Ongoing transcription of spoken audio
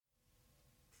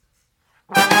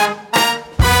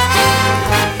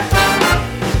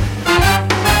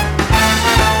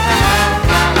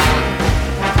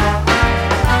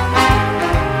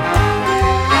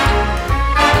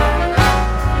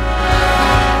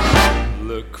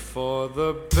For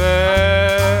the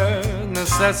bare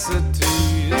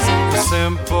necessities, the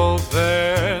simple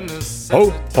bare necessities.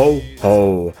 Ho, ho,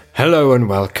 ho. Hello and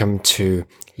welcome to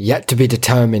Yet to be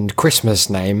Determined Christmas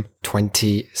Name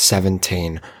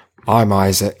 2017. I'm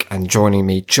Isaac, and joining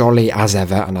me, jolly as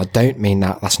ever, and I don't mean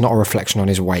that's not a reflection on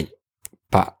his weight,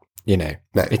 but, you know,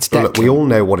 no, it's Declan. Look, we all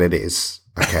know what it is,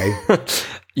 okay?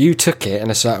 You took it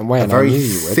in a certain way, and I very knew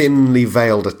you would. thinly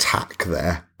veiled attack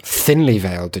there. Thinly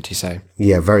veiled, did you say?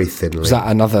 Yeah, very thinly. Was that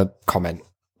another comment?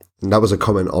 And that was a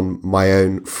comment on my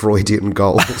own Freudian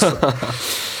goals.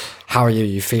 How are you?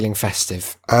 You feeling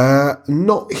festive?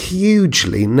 Not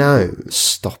hugely, no.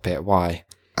 Stop it. Why?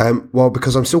 Well,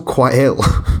 because I'm still quite ill.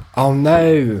 Oh,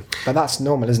 no. But that's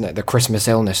normal, isn't it? The Christmas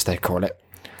illness, they call it.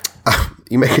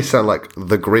 You make it sound like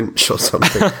the Grinch or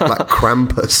something, like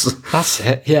Krampus. That's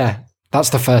it, yeah. That's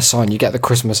the first sign. You get the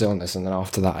Christmas illness, and then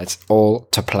after that, it's all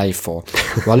to play for.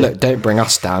 Well, look, don't bring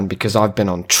us down, because I've been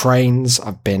on trains.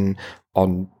 I've been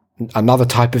on another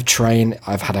type of train.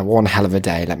 I've had one hell of a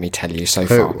day, let me tell you, so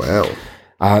far. Oh,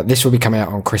 well. This will be coming out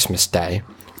on Christmas Day.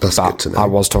 That's but good to know. I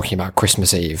was talking about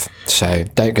Christmas Eve, so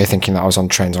don't go thinking that I was on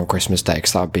trains on Christmas Day,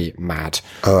 because that would be mad.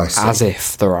 Oh, I see. As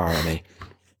if there are any.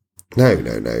 No.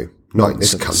 Not in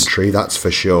this country, that's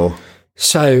for sure.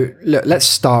 So, look, let's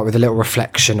start with a little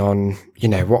reflection on, you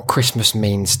know, what Christmas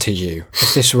means to you.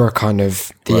 If this were a kind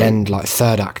of the end, like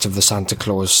third act of the Santa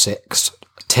Claus 6,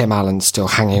 Tim Allen's still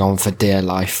hanging on for dear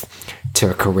life to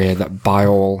a career that by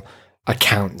all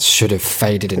accounts should have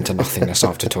faded into nothingness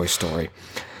after Toy Story.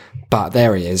 But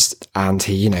there he is, and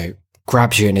he, you know,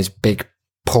 grabs you in his big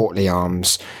portly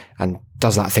arms and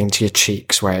does that thing to your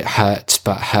cheeks where it hurts,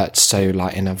 but hurts so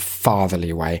like in a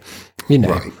fatherly way, you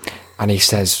know. Right. And he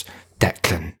says,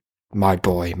 Declan, my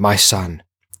boy, my son,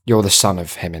 you're the son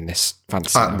of him in this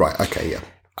fantasy. Right, okay,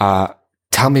 yeah.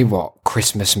 Tell me what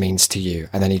Christmas means to you.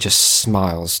 And then he just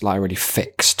smiles, like a really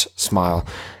fixed smile,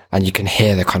 and you can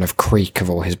hear the kind of creak of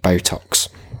all his Botox.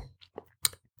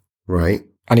 Right.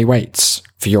 And he waits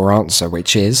for your answer,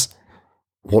 which is...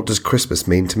 What does Christmas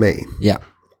mean to me? Yeah.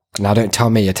 Now don't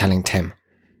tell me you're telling Tim.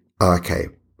 Okay.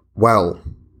 Well,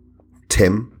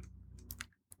 Timmy.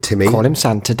 Call him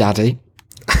Santa Daddy.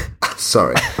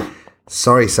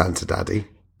 Sorry, Santa Daddy.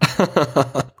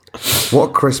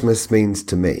 What Christmas means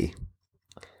to me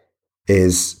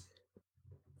is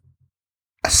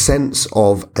a sense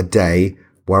of a day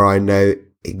where I know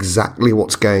exactly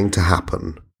what's going to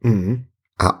happen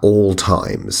at all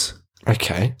times.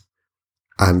 Okay.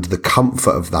 And the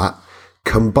comfort of that,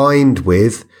 combined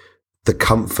with the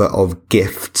comfort of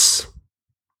gifts,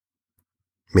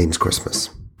 means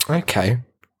Christmas. Okay.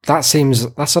 That's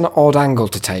an odd angle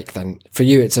to take then. For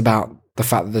you, it's about the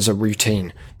fact that there's a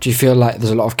routine. Do you feel like there's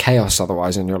a lot of chaos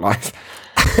otherwise in your life?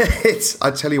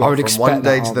 I tell you what, from one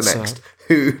day to the next,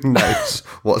 who knows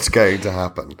what's going to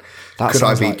happen? Could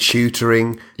I be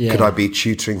tutoring? Yeah. Could I be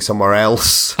tutoring somewhere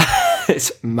else?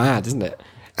 It's mad, isn't it?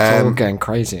 It's all going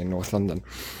crazy in North London.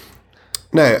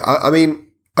 No, I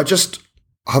mean, I just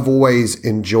have always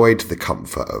enjoyed the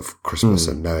comfort of Christmas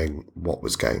and knowing what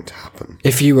was going to happen.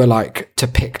 If you were like to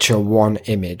picture one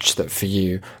image that for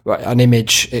you, an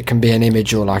image, it can be an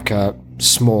image or like a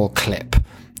small clip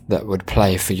that would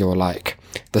play for your like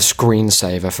the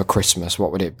screensaver for Christmas,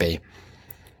 what would it be?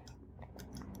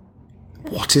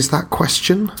 What is that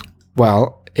question?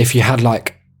 Well, if you had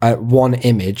like one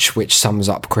image which sums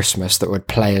up Christmas that would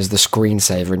play as the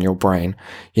screensaver in your brain,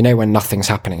 you know, when nothing's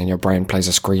happening and your brain plays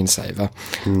a screensaver,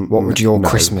 what would your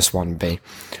Christmas one be?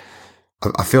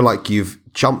 I feel like you've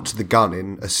jumped the gun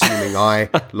in assuming I,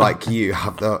 like you,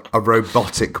 have a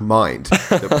robotic mind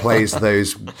that plays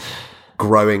those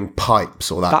growing pipes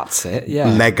or That's it,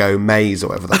 yeah. Lego maze or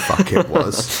whatever the fuck it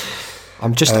was.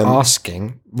 I'm just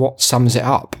asking, what sums it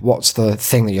up? What's the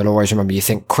thing that you'll always remember? You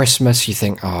think Christmas, you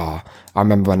think, I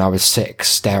remember when I was 6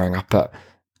 staring up at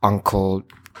Uncle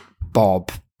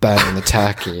Bob burning the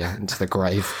turkey into the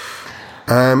grave.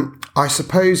 I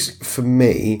suppose for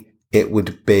me, it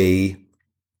would be...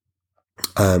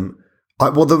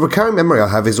 the recurring memory I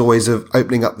have is always of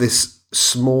opening up this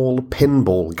small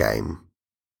pinball game.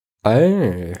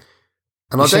 Oh...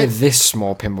 And you say this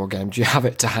small pinball game. Do you have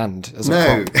it to hand as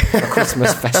a prop, a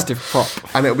Christmas festive prop?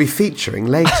 And it'll be featuring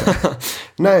later.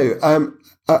 No,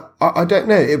 I don't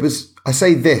know. It was. I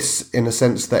say this in a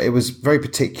sense that it was very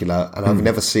particular, and I've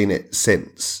never seen it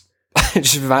since. It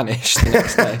just vanished the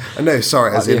next day. No,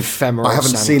 sorry, like I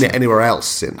haven't seen it anywhere else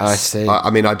since. I see. I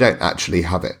mean, I don't actually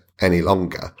have it any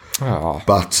longer. Oh,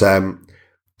 but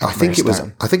I think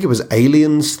it was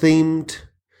Aliens themed.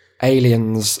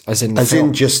 Aliens, as in the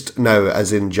film? Just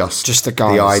the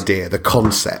guys. The idea, the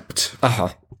concept. Uh-huh.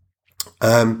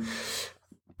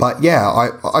 But yeah,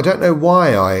 I don't know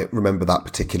why I remember that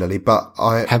particularly, but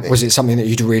Was it something that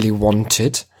you'd really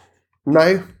wanted?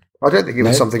 No, I don't think it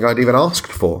was something I'd even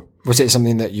asked for. Was it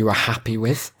something that you were happy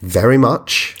with? Very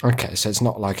much. Okay, so it's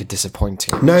not like a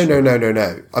disappointing. No.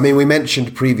 I mean, we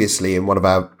mentioned previously in one of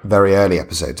our very early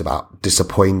episodes about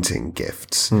disappointing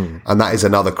gifts. And that is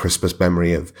another Christmas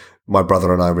memory of my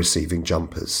brother and I receiving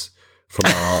jumpers from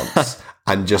our aunts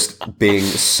and just being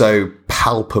so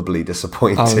palpably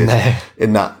disappointed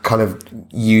in that kind of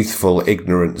youthful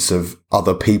ignorance of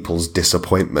other people's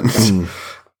disappointment.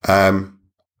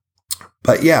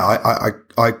 But yeah,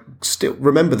 I still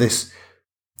remember this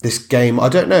game. I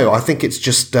don't know. I think it's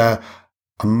just a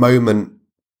moment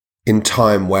in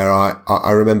time where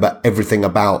I remember everything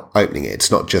about opening it.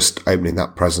 It's not just opening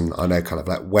that present. I know kind of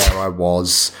like where I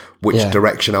was, which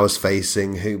direction I was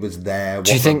facing, who was there, what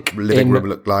the living room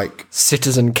looked like.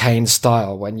 Citizen Kane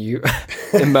style, when you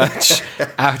emerge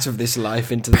out of this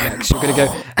life into the next, you're going to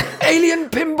go, alien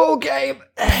pinball game.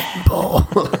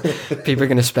 People are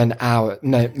going to spend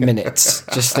minutes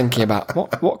just thinking about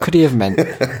what could he have meant,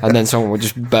 and then someone will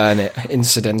just burn it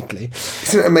incidentally.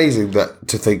 Isn't it amazing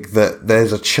to think that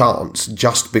there's a chance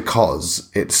just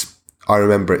because I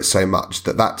remember it so much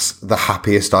that's the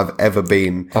happiest I've ever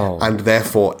been, and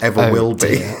therefore ever will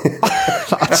be.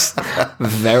 That's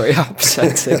very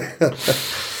upsetting.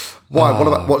 Why?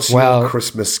 What's your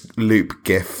Christmas loop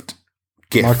gift?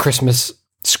 My Christmas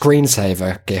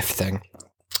screensaver gift thing.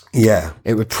 Yeah.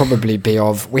 It would probably be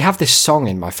we have this song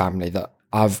in my family that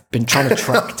I've been trying to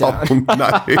track down. Oh, no.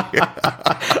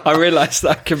 I realise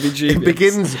that can be dubious. It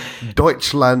begins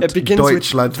Deutschland with the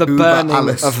über burning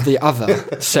alles. of the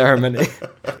other ceremony,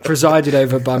 presided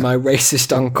over by my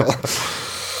racist uncle.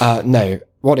 No,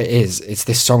 what it is, it's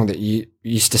this song that you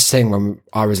used to sing when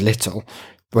I was little,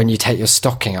 when you take your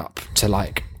stocking up to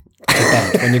bed,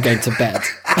 when you're going to bed.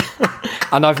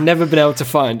 And I've never been able to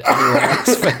find anyone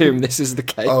else for whom this is the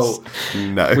case. Oh,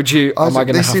 no. Would you, am I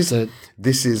going to have to...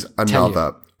 This is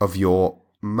another of your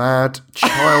mad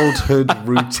childhood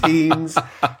routines,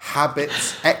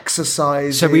 habits,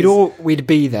 exercises. So we'd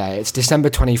be there. It's December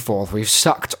 24th. We've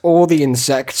sucked all the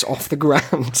insects off the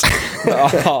ground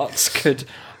that our hearts could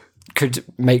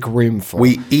make room for.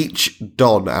 We each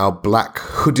don our black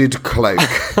hooded cloak.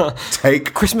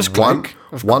 Take Christmas cloak,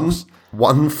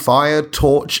 one fire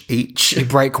torch each. You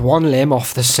break one limb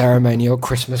off the ceremonial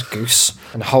Christmas goose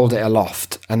and hold it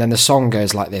aloft. And then the song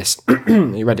goes like this. Are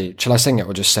you ready? Shall I sing it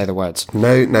or just say the words?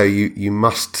 No, you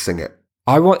must sing it.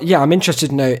 I'm interested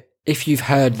to know if you've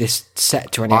heard this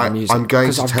set to any other music. I'm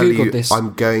going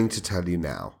to tell you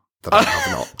now that I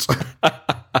have not.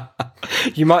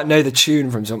 You might know the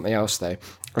tune from something else though.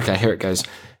 Okay, here it goes.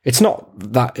 It's not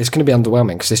that, it's going to be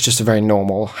underwhelming because it's just a very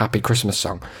normal, happy Christmas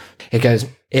song. It goes,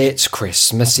 it's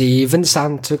Christmas Eve and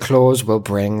Santa Claus will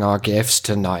bring our gifts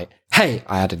tonight. Hey,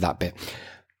 I added that bit.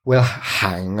 We'll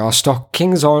hang our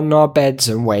stockings on our beds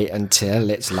and wait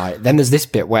until it's light. Then there's this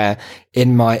bit where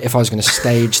if I was going to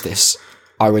stage this,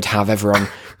 I would have everyone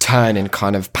turn in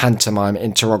kind of pantomime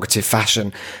interrogative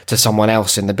fashion to someone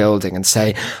else in the building and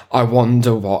say, I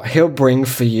wonder what he'll bring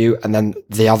for you. And then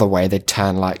the other way, they'd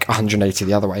turn like 180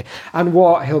 the other way. And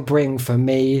what he'll bring for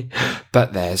me.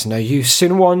 But there's no use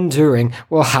in wondering.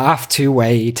 We'll have to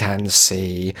wait and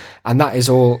see. And that is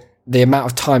all. The amount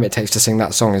of time it takes to sing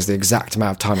that song is the exact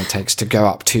amount of time it takes to go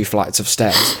up 2 flights of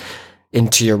stairs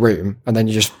into your room. And then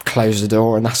you just close the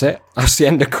door and that's it. That's the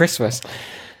end of Christmas.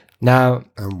 Now,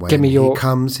 and when give me he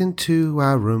comes into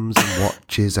our rooms and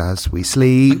watches as we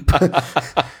sleep,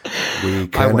 we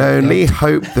can only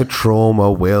hope the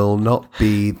trauma will not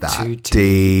be that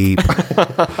deep.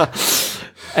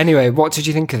 Anyway, what did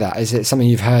you think of that? Is it something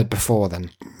you've heard before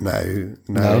then? No,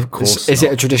 of course Is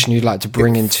it a tradition you'd like to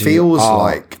bring into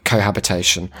our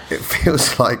cohabitation? It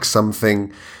feels like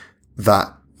something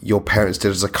that your parents did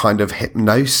as a kind of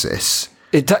hypnosis.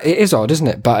 It is odd, isn't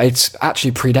it? But it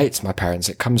actually predates my parents.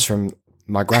 It comes from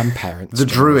my grandparents. The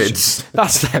Druids.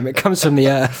 That's them. It comes from the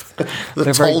earth.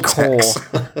 They're very core.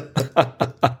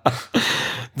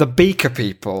 The Beaker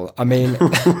people. I mean,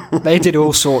 they did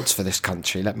all sorts for this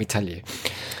country, let me tell you.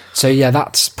 So yeah,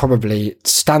 that's probably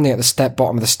standing at the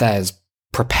bottom of the stairs,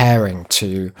 preparing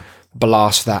to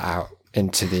blast that out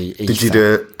into the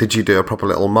ether. Did you do a proper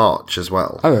little march as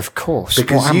well? Oh, of course.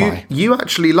 Because you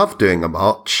actually love doing a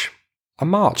march. A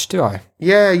march, do I?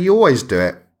 Yeah, you always do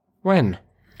it. When?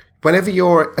 Whenever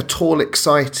you're at all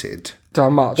excited. Do I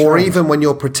march? Or even when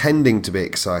you're pretending to be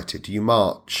excited, you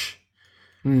march.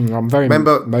 I'm very I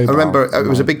mobile. remember it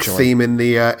was a big Joy. theme in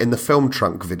the film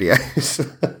trunk videos.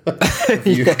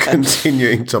 You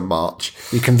continuing to march.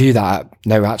 You can view that.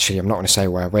 No, actually, I'm not going to say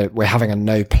where. We're having a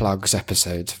no plugs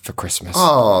episode for Christmas.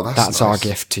 Oh, that's nice. our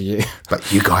gift to you.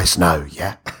 But you guys know,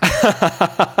 yeah.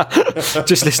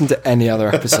 Just listen to any other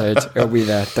episode. It'll be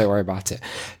there. Don't worry about it.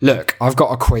 Look, I've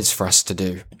got a quiz for us to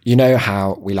do. You know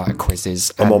how we like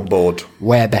quizzes. I'm on board.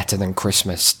 Where better than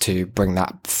Christmas to bring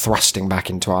that thrusting back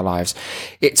into our lives?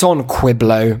 It's on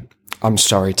Quiblo. I'm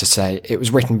sorry to say. It was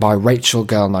written by Rachel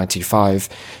Girl 95.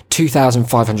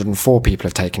 2,504 people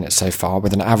have taken it so far,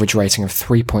 with an average rating of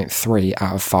 3.3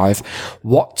 out of 5.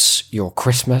 What's your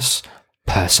Christmas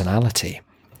personality?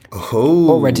 Oh.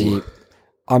 Already,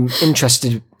 I'm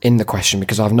interested in the question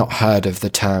because I've not heard of the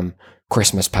term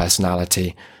Christmas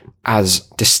personality as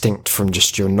distinct from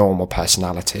just your normal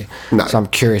personality. No. So I'm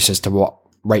curious as to what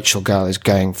Rachel Girl is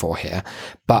going for here.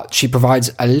 But she provides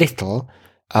a little,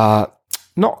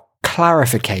 not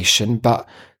clarification, but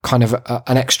kind of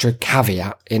an extra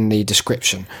caveat in the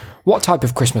description. What type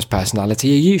of Christmas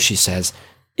personality are you, she says.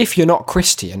 If you're not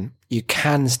Christian, you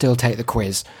can still take the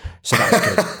quiz. So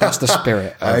that's good. That's the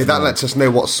spirit. That lets us know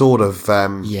what sort of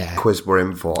quiz we're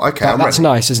in for. Okay, That's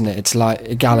nice, isn't it? It's like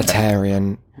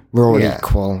egalitarian. We're all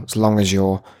equal. As long as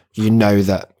you know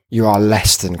that you are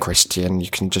less than Christian, you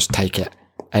can just take it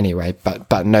anyway.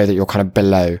 But know that you're kind of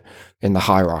below in the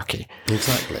hierarchy.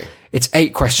 Exactly. It's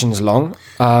 8 questions long.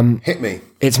 Hit me.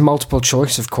 It's multiple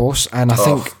choice, of course, and I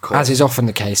think, as is often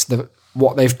the case,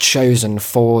 what they've chosen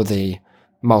for the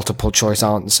multiple choice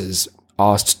answers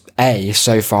are A,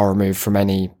 so far removed from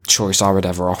any choice I would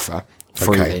ever offer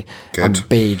freely, good. and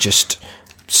B, just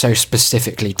so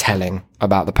specifically telling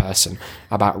about the person,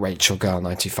 about Rachel Girl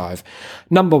 95.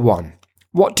 Number 1,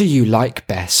 what do you like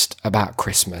best about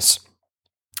Christmas?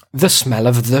 The smell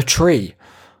of the tree,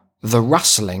 the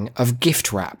rustling of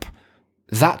gift wrap,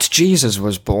 that Jesus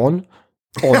was born,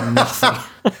 or nothing.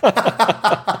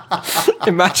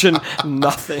 Imagine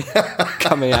nothing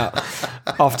coming out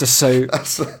after so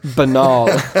banal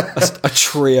a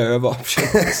trio of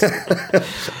options.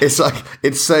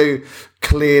 It's so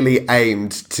clearly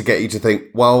aimed to get you to think,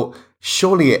 well,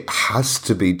 surely it has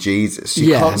to be Jesus.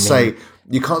 You can't say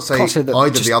that either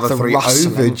just the other the three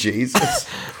rustling. over Jesus.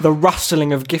 The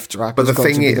rustling of gift wrap But has the got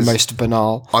to thing be the is, most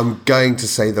banal. I'm going to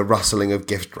say the rustling of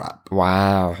gift wrap.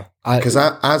 Wow. Because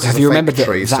as have is you a remembered fake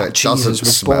tree, that so it Jesus doesn't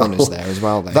was smell. born is there as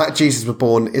well, though? That Jesus was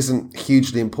born isn't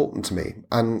hugely important to me.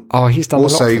 And he's done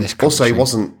also, a lot for this country. Also, he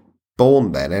wasn't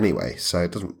born then anyway, so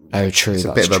it doesn't... Oh, true, It's a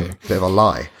that's bit true. of a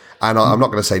lie. And I'm not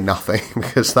going to say nothing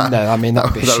because that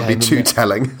would be shame, too wouldn't it?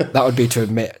 telling. That would be to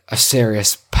admit a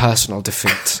serious personal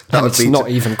defeat. That And would it's be not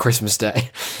even Christmas Day.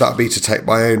 That would be to take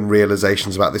my own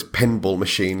realizations about this pinball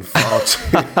machine far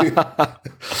too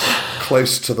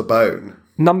close to the bone.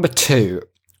 Number 2,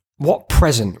 what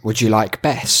present would you like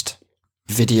best?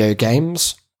 Video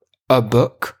games? A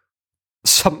book?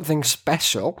 Something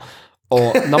special?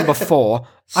 Or number 4,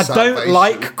 I don't Salvation.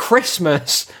 like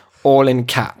Christmas, all in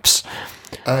caps.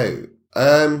 Oh,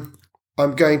 I'm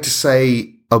going to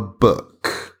say a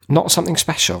book. Not something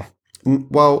special.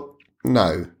 Well,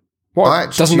 no.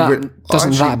 What doesn't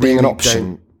that being an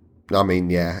option? I mean,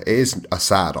 yeah, it is a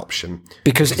sad option.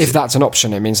 Because if that's an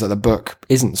option, it means that the book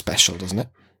isn't special, doesn't it?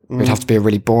 It would have to be a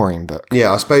really boring book.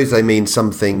 Yeah, I suppose they mean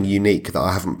something unique that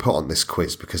I haven't put on this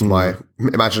quiz because my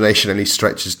imagination only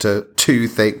stretches to 2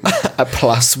 things. A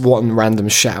plus 1 random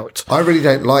shout. I really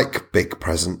don't like big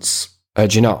presents. Do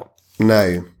you not?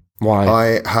 No. Why?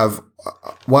 I have,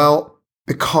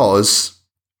 because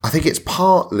I think it's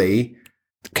partly...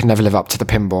 Can never live up to the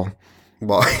pinball.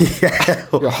 Well, yeah.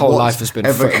 Your whole life has been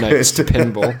footnotes to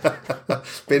pinball.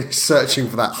 Been searching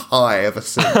for that high ever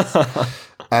since.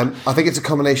 I think it's a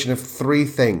combination of 3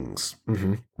 things.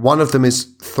 Mm-hmm. One of them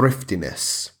is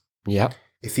thriftiness. Yeah.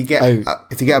 If you get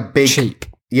a big cheap.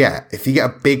 Yeah, if you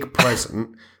get a big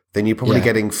present, then you're probably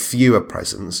getting fewer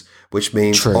presents, which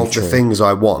means the things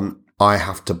I want, I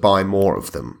have to buy more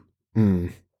of them.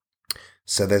 Mm.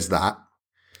 So there's that.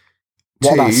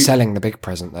 What about selling the big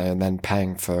present though, and then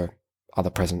paying for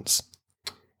other presents?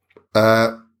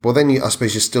 Well, then I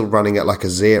suppose you're still running at like a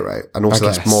 0, and also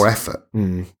that's more effort.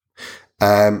 Mm.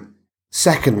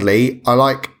 Secondly, I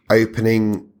like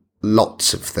opening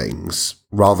lots of things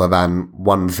rather than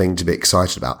one thing to be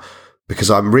excited about, because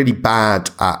I'm really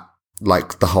bad at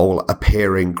like the whole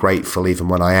appearing grateful even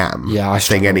when I am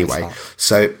thing anyway.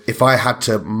 So if I had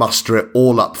to muster it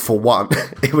all up for one,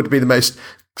 it would be the most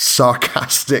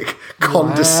sarcastic,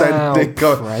 condescending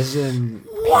present.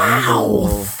 Wow,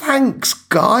 thanks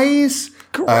guys.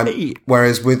 Great.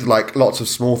 Whereas with like lots of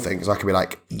small things, I can be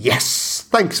like, yes,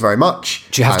 thanks very much.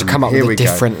 Do you have to And come up here with we a go.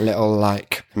 different little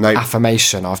like No.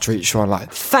 affirmation after each one?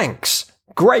 Like, thanks,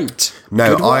 great.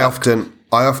 No, good I work."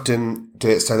 often do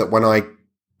it so that when I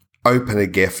open a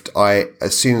gift, I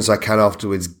as soon as I can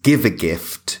afterwards give a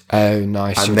gift, Oh,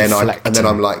 nice. and You're then deflecting.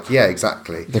 I'm like, yeah,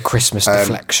 exactly. the Christmas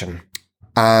deflection.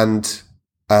 And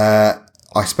I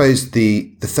suppose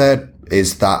the third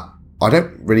is that I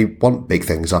don't really want big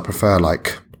things. I prefer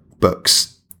like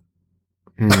books.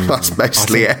 That's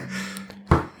mostly it.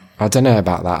 I don't know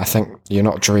about that. I think you're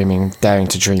not daring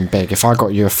to dream big. If I got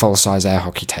you a full-size air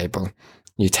hockey table,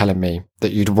 you're telling me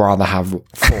that you'd rather have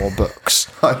 4 books.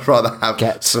 I'd rather have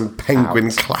Get some Penguin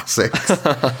out. classics.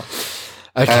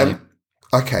 Okay.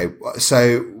 Okay,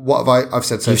 so what have I've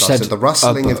said so You've far? said So the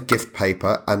rustling a of book. gift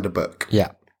paper and a book.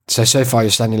 Yeah. So far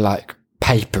you're sounding like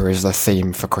paper is the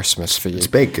theme for Christmas for you. It's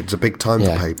big. It's a big time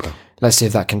Yeah. for paper. Let's see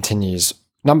if that continues.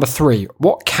 Number 3,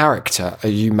 what character are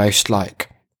you most like?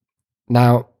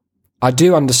 Now, I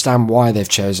do understand why they've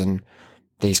chosen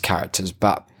these characters,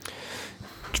 but,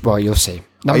 well, you'll see.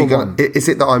 Number 1. Is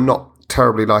it that I'm not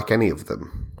terribly like any of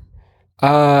them?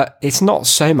 It's not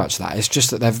so much that. It's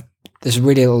just that there's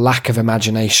really a lack of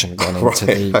imagination gone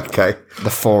into Okay. the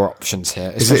 4 options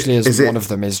here, especially as one of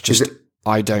them is just,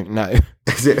 I don't know.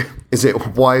 Is it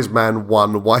Wise Man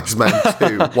 1, Wise Man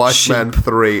 2, Wise Man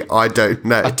 3? I don't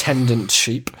know. Attendant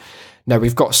sheep. No,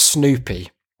 we've got Snoopy,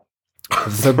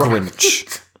 the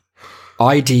Grinch,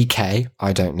 IDK,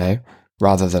 I don't know,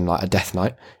 rather than like a Death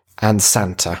Knight, and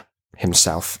Santa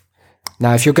himself.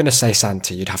 Now, if you're going to say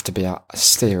Santa, you'd have to be a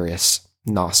serious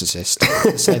narcissist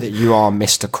to say that you are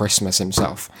Mr. Christmas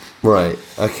himself. Right.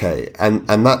 Okay. And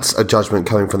that's a judgment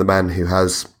coming from the man who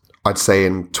has, I'd say,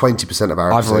 in 20% of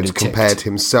our I've already episodes, compared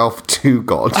himself to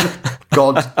God.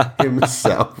 God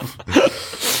himself.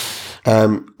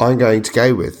 I'm going to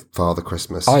go with Father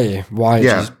Christmas. Are you? Why?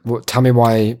 Yeah. Tell me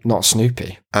why not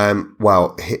Snoopy.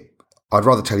 Well, I'd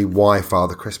rather tell you why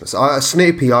Father Christmas.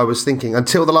 Snoopy, I was thinking,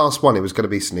 until the last one, it was going to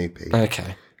be Snoopy.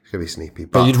 Okay. It's going to be Snoopy.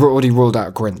 But But you'd already ruled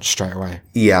out Grinch straight away.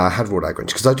 yeah, I had ruled out Grinch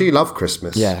because I do love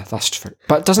Christmas. Yeah, that's true.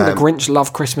 But doesn't the Grinch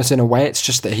love Christmas in a way? It's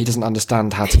just that he doesn't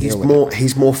understand how to deal with it.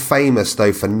 He's more famous,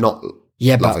 though, for not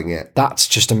loving it. That's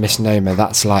just a misnomer.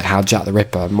 That's like how Jack the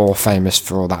Ripper, more famous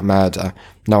for all that murder.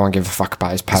 No one gives a fuck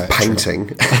about his poetry.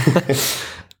 Painting.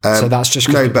 So that's just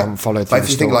because people haven't followed through But if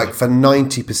the you think story. like for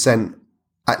 90%,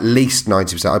 at least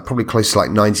 90%, I'd probably close to like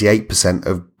 98%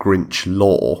 of Grinch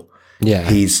lore. Yeah.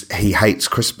 He hates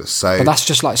Christmas. So But that's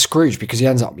just like Scrooge because he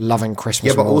ends up loving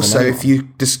Christmas. yeah, but more also than if you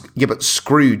but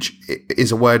Scrooge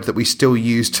is a word that we still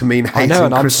use to mean I hating know,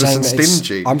 and Christmas and that it's,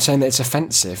 stingy. I'm saying that it's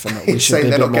offensive and that we He's should saying be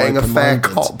a they're bit not more getting a fair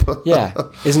open-minded. cop. Yeah,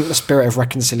 isn't the spirit of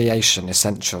reconciliation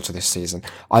essential to this season?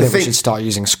 I think we thing- should start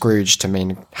using Scrooge to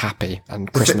mean happy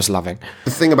and Christmas loving.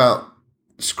 The thing about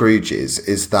Scrooge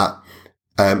is that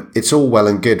it's all well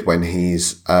and good when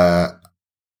he's a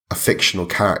fictional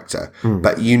character,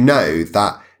 but you know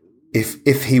that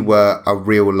if he were a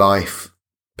real life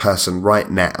person right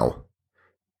now,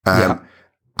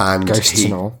 and Ghosts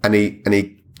and all.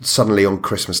 he suddenly on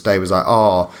Christmas Day was like,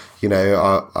 oh, you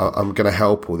know, I'm going to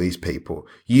help all these people.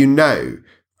 You know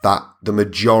that the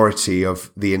majority of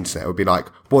the internet would be like,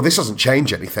 well, this doesn't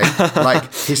change anything.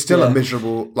 Like, he's still a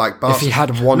miserable, like, bastard. If he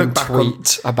had one Look back on-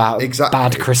 tweet about Exactly.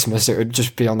 bad Christmas, it would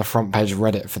just be on the front page of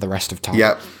Reddit for the rest of time.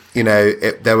 Yeah, you know,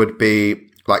 there would be,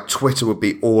 like, Twitter would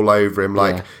be all over him,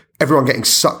 like, everyone getting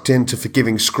sucked into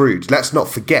forgiving Scrooge. Let's not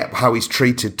forget how he's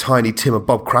treated Tiny Tim and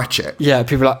Bob Cratchit. Yeah,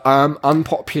 people are like,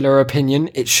 unpopular opinion,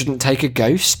 it shouldn't take a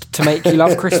ghost to make you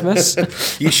love Christmas.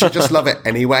 You should just love it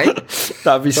anyway.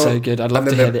 That'd be so good. I'd love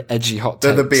to hear the edgy hot takes.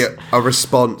 Then there'd be a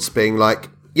response being like,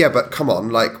 yeah, but come on,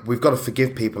 like, we've got to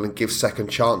forgive people and give second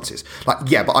chances. Like,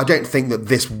 yeah, but I don't think that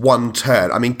this one turn,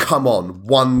 I mean, come on,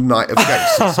 one night of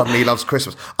ghosts and suddenly he loves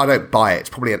Christmas. I don't buy it. It's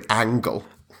probably an angle.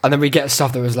 And then we get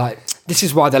stuff that was like, this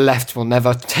is why the left will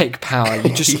never take power.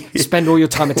 You just spend all your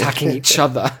time attacking each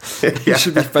other. You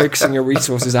should be focusing your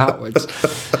resources outwards.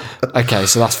 Okay,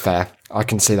 so that's fair. I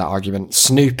can see that argument.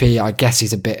 Snoopy, I guess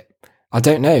he's a bit, I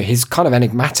don't know. He's kind of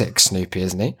enigmatic, Snoopy,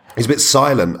 isn't he? He's a bit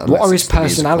silent. What are his unless it's the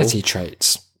personality musical.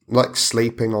 traits? Like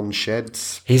sleeping on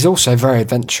sheds. He's also very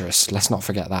adventurous. Let's not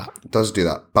forget that. Does do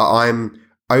that. But I'm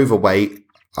overweight.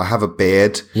 I have a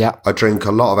beard. Yeah. I drink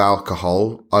a lot of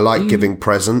alcohol. I like giving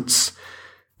presents.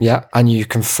 Yeah, and you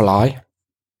can fly.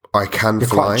 I can You're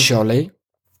fly. quite jolly.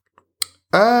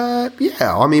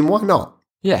 Yeah, I mean, why not?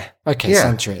 Yeah, okay, Yeah.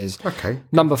 Santa it is. Okay.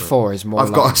 Number 4 is more I've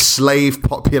like got a slave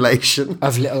population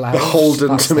of little elves. beholden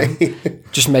That's to them. me.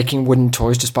 Just making wooden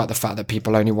toys, despite the fact that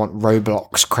people only want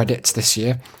Roblox credits this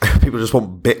year. People just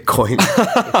want Bitcoin.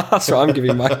 That's what I'm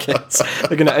giving my kids.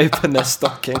 They're going to open their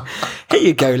stocking. Here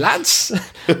you go, lads.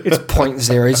 It's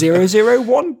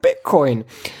 0.0001 Bitcoin.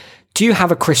 Do you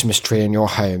have a Christmas tree in your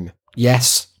home?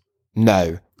 Yes.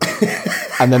 No.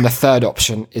 And then the third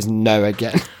option is no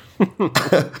again. And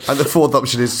the fourth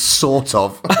option is sort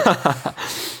of.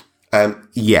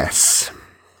 Yes.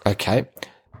 Okay.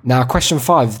 Now, question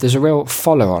 5. There's a real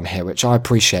follow-on here, which I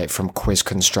appreciate from quiz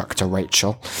constructor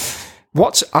Rachel.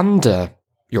 What's under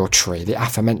your tree, the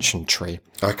aforementioned tree?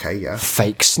 Okay, yeah.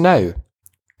 Fake snow.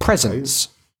 Presents.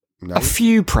 No. A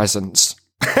few presents.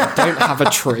 I don't have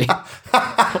a tree.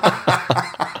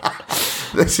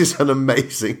 This is an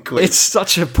amazing quiz. It's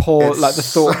such a poor, the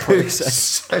thought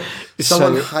process.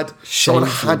 Someone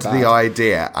had the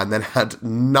idea and then had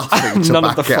nothing to None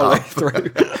back of the it follow up.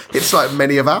 through. It's like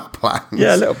many of our plans.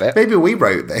 Yeah, a little bit. Maybe we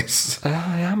wrote this.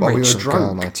 I am While we were Rachel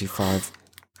Girl drunk. 95.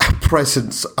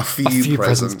 Presents, a few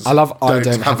presents. I love I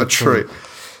don't have a tree.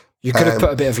 You could have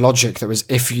put a bit of logic that was,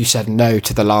 if you said no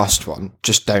to the last one,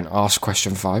 just don't ask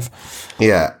question 5.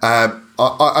 Yeah.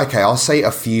 Okay, I'll say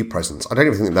a few presents. I don't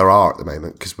even think there are at the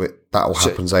moment because that all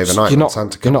happens overnight. You're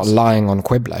Santa not comes. lying on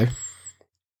Quiblo.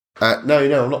 No,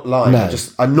 I'm not lying. No.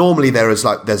 Normally there's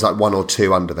one or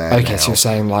two under there. Okay, now. so you're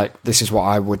saying this is what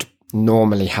I would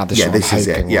normally have this. Yeah, what this I'm is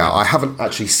it. hoping Yeah, with. I haven't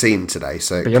actually seen today,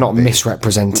 so. But you're not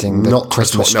misrepresenting the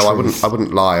Christmas No, truth. I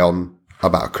wouldn't lie on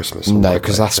about Christmas. No,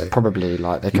 because that's probably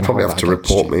they can you probably hold have to that against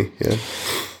report you. me. Yeah.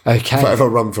 Okay. If I ever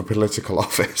run for political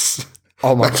office.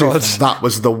 Oh my God. That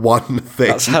was the one thing.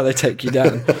 That's how they take you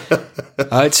down.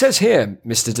 It says here,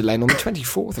 Mr. Delane, on the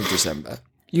 24th of December,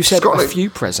 you said a few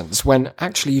presents when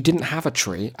actually you didn't have a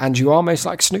tree and you are most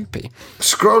like Snoopy.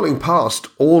 Scrolling past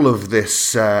all of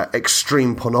this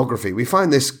extreme pornography, we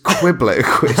find this Quiblo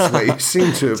quiz where you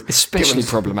seem to have Especially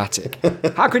problematic.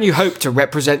 How can you hope to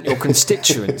represent your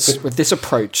constituents with this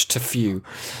approach to few?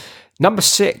 Number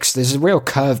 6, there's a real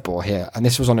curveball here, and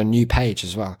this was on a new page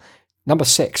as well. Number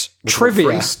 6,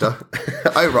 trivia.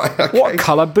 Oh, right. Okay. What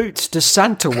colour boots does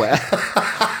Santa wear?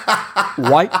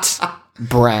 White,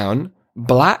 brown,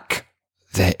 black.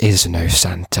 There is no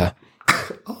Santa.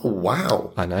 Oh,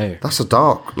 wow. I know. That's a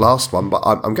dark last one, but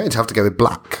I'm going to have to go with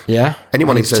black. Yeah?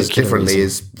 Anyone who Any says particular differently reason?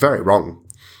 is very wrong.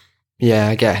 Yeah,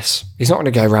 I guess. He's not going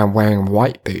to go around wearing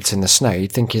white boots in the snow.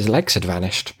 You'd think his legs had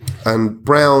vanished. And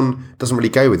brown doesn't really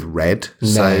go with red.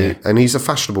 No. And he's a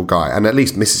fashionable guy. And at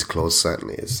least Mrs. Claus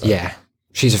certainly is. So. Yeah,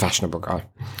 she's a fashionable guy.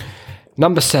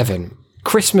 Number 7,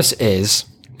 Christmas is...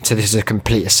 So this is a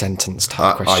complete sentence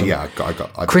type question. Yeah, I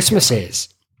got Christmas is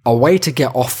a way to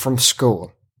get off from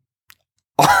school.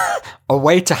 A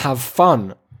way to have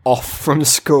fun off from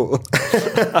school.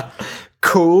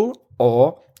 Cool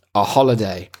or a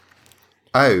holiday.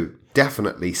 Oh,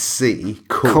 definitely C.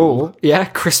 Cool. Cool. Yeah,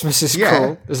 Christmas is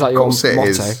cool. Is that your course it motto?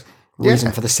 is. Reason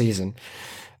Yeah. for the season.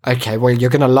 Okay, well, you're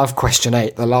going to love question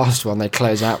 8, the last one they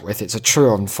close out with. It's a true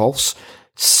or false.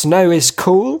 Snow is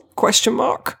cool? Question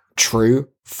mark. True,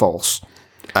 false.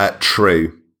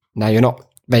 True. Now, you're not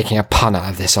making a pun out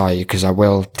of this, are you? Because I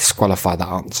will disqualify that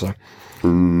answer.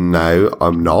 No,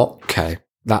 I'm not. Okay.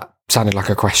 That sounded like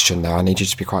a question, though. I need you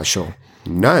to be quite sure.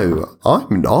 No,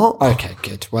 I'm not. Okay,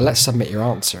 good. Well, let's submit your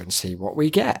answer and see what we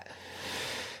get.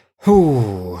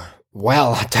 Ooh.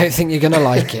 Well, I don't think you're going to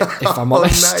like it, if I'm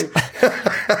honest. Oh,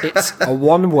 no. It's a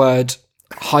one-word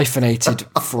hyphenated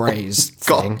phrase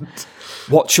thing. God.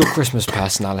 What's your Christmas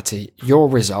personality? Your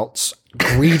results.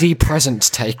 Greedy present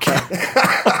taker.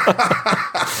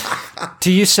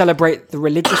 Do you celebrate the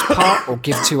religious part or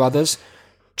give to others?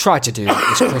 Try to do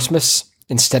that this Christmas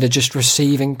instead of just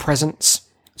receiving presents.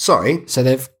 Sorry. So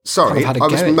they've kind of had a I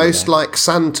go was at you most there. like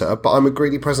Santa, but I'm a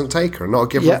greedy present taker and not a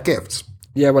giver Yeah. of gifts.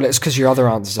 Yeah, well, it's because your other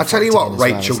answers are I tell you factored what, in as well,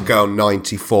 Rachel isn't it? Girl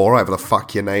 94, whatever the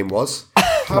fuck your name was.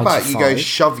 How about you go 95?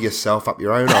 shove yourself up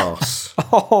your own arse?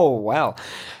 Oh, well.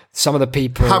 Some of the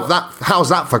people... How's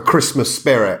that for Christmas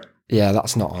spirit? Yeah,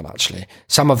 that's not on, actually.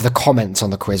 Some of the comments on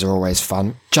the quiz are always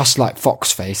fun. Just like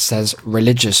Foxface says,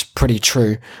 religious, pretty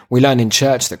true. We learn in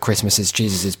church that Christmas is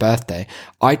Jesus' birthday.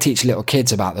 I teach little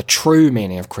kids about the true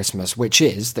meaning of Christmas, which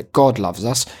is that God loves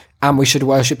us and we should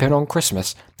worship him on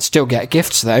Christmas. Still get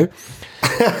gifts, though.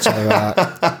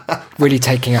 So, really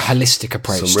taking a holistic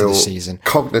approach to the season.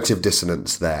 Cognitive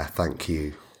dissonance there, thank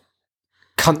you.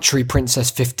 Country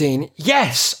Princess 15.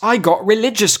 Yes, I got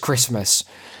religious Christmas.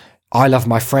 I love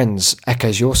my friends,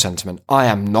 echoes your sentiment. I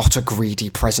am not a greedy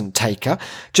present taker.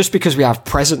 Just because we have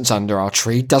presents under our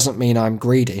tree doesn't mean I'm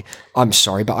greedy. I'm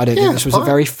sorry, but I don't think this was a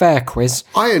very fair quiz.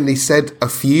 I only said a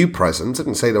few presents. I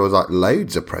didn't say there was like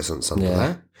loads of presents under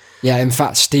there. Yeah, in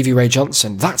fact, Stevie Ray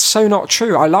Johnson, that's so not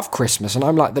true. I love Christmas, and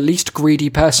I'm like the least greedy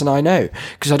person I know,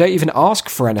 because I don't even ask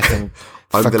for anything.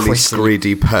 I'm the least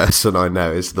greedy person I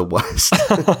know is the worst.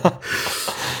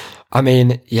 I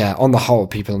mean, yeah, on the whole,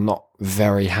 people are not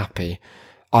very happy.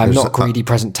 I'm not greedy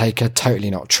present taker,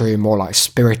 totally not true. More like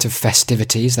spirit of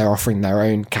festivities. They're offering their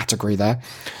own category there.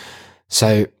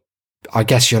 So I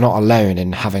guess you're not alone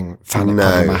in having found it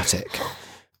problematic.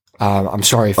 I'm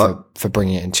sorry for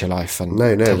bringing it into your life. And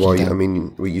no. Well, I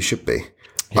mean, you should be.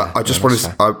 Yeah, I just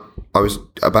wanted. I was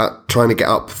about trying to get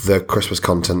up the Christmas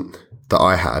content that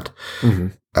I had,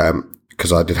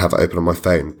 because I did have it open on my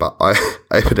phone, but I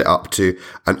opened it up to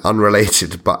an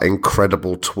unrelated but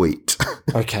incredible tweet.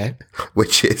 Okay,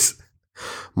 which is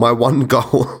my one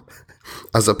goal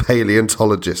as a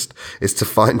paleontologist is to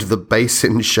find the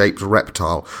basin-shaped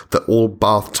reptile that all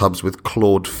bathtubs with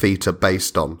clawed feet are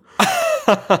based on.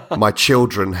 My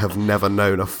children have never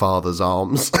known a father's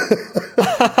arms.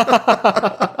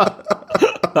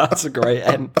 That's a great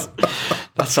end.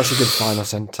 That's such a good final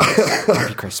sentence.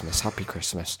 Happy Christmas. Happy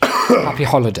Christmas. Happy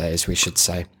holidays, we should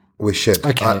say. We should.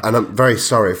 Okay. And I'm very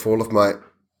sorry for all of my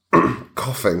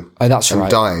coughing. Oh, that's and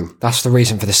right. Dying. That's the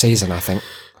reason for the season, I think.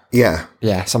 Yeah.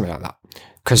 Yeah, something like that.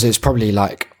 Because it's probably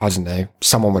like, I don't know,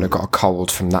 someone would have got a cold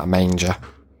from that manger.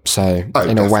 So,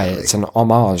 a way, it's an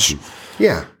homage.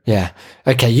 Yeah. Yeah.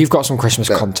 Okay, you've got some Christmas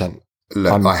content.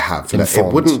 Look, I have. Look,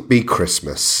 it wouldn't be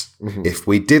Christmas if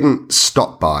we didn't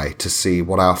stop by to see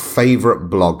what our favourite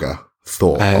blogger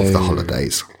thought of the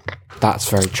holidays. That's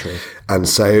very true. And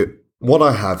so, what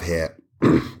I have here,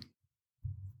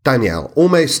 Danielle,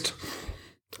 almost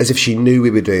as if she knew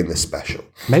we were doing this special.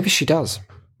 Maybe she does.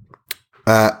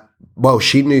 Well,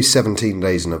 she knew 17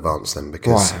 days in advance then,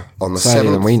 because on the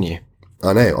 7th... than we knew.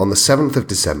 I know. On the 7th of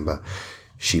December,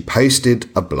 she posted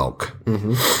a blog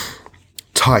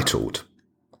titled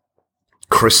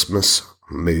Christmas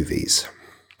Movies.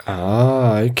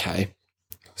 Ah, okay.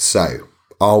 So,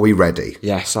 are we ready?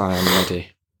 Yes, I am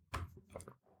ready.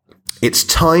 It's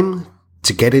time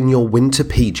to get in your winter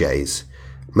PJs,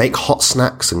 make hot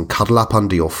snacks and cuddle up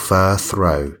under your fur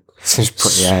throw. Seems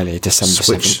pretty early, December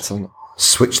 7th, isn't it?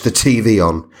 Switch the TV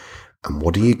on, and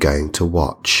what are you going to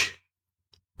watch?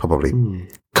 Probably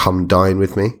Come Dine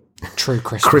With Me. True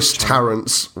Christmas. Chris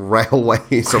Tarrant's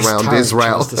railways around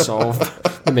Israel. Tries to solve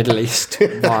the Middle East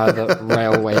via the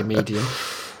railway medium.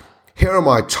 Here are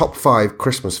my top 5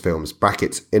 Christmas films,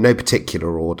 brackets, in no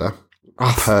particular order.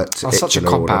 That's such a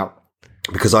cop-out.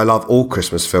 Because I love all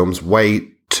Christmas films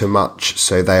way too much,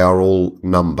 so they are all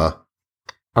number.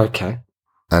 Okay.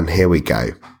 And here we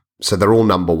go. So they're all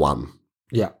number 1.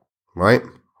 Yeah. Right?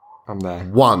 I'm there.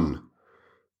 1.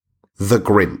 The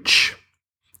Grinch.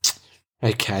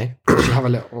 Okay. Does she have a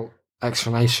little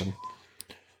explanation?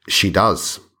 She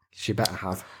does. She better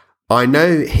have. I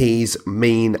know he's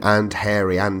mean and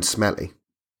hairy and smelly.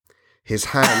 His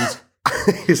hands...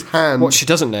 What she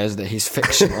doesn't know is that he's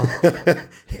fictional.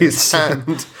 His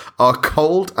hands are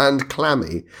cold and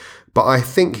clammy, but I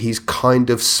think he's kind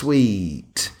of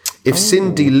sweet. If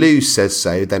Cindy Lou says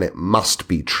so, then it must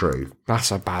be true.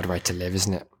 That's a bad way to live,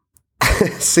 isn't it?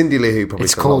 Cindy Lou Who probably...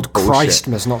 It's called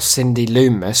Christmas, not Cindy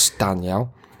Loomis,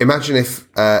 Danielle. Imagine if,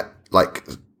 like,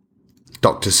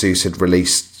 Dr. Seuss had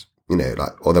released,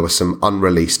 or there were some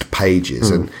unreleased pages,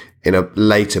 and in a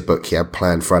later book he had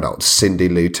planned for adults, Cindy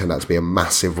Lou turned out to be a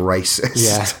massive racist.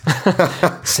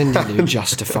 Yeah. Cindy Lou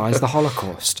justifies the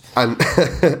Holocaust. And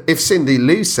if Cindy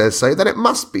Lou says so, then it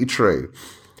must be true.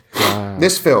 Wow.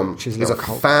 This film is a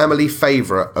family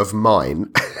favourite of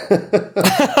mine.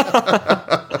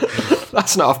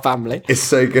 That's not a family. It's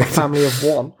so good. A family of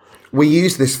one. We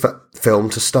use this film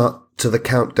to start to the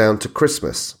countdown to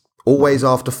Christmas. Always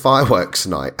after fireworks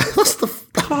night. That's the...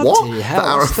 Bloody hell.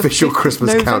 Our official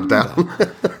Christmas countdown.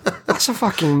 That's a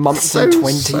fucking month and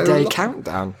 20-day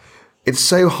countdown. It's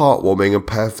so heartwarming and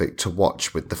perfect to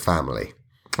watch with the family.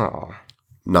 Oh.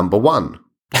 Number 1.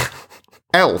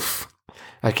 Elf.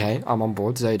 Okay, I'm on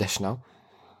board. Zooey Deschanel.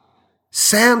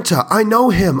 Santa, I know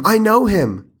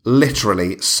him.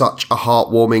 Literally such a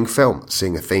heartwarming film.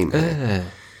 Seeing a theme here.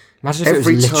 Imagine if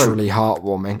it was literally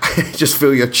heartwarming. Just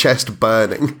feel your chest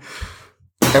burning.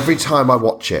 Every time I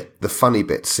watch it, the funny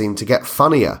bits seem to get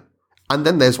funnier. And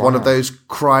then there's one of those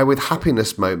cry with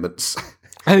happiness moments.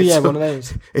 Oh, yeah, one of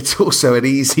those. It's also an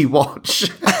easy watch.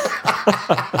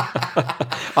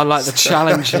 Unlike the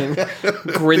challenging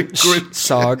Grinch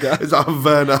saga. It's a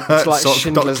Werner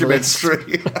Herzog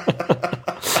documentary.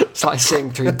 It's like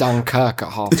sitting through Dunkirk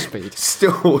at half speed.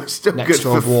 Still next good to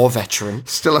a war veteran.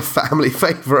 Still a family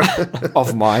favourite.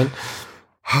 Of mine.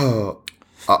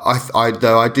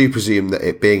 I do presume that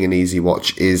it being an easy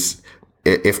watch is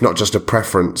if not just a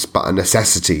preference, but a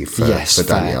necessity for Yes, fair.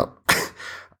 Danielle.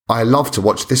 I love to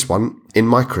watch this one in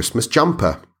my Christmas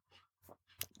jumper.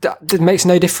 That makes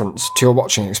no difference to your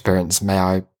watching experience, may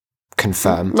I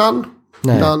confirm? None.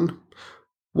 No. None.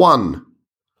 One.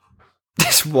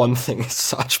 This one thing is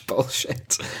such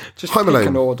bullshit. Just Home pick Alone.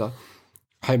 an order.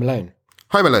 Home Alone.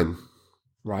 Home Alone.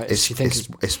 Right. It's you think it's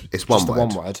one just the word.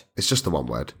 one word? It's just the one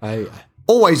word. Oh, yeah.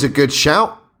 Always a good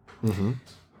shout. Mm-hmm.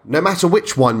 No matter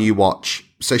which one you watch.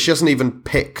 So she hasn't even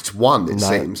picked one, it No,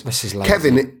 seems. this is lazy.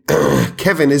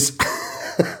 Kevin is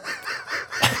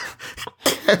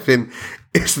Kevin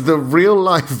is the real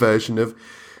life version of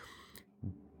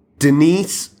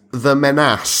Denise the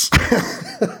Menace.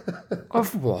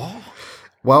 Of what?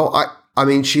 Well, I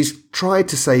mean, she's tried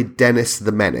to say Dennis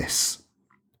the Menace,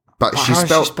 but How she has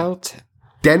spelled she spelled it?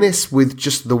 Dennis with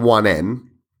just the one N,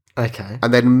 Okay.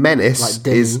 and then Menace Like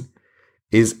Denny.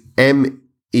 is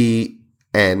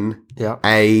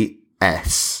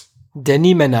MENAS.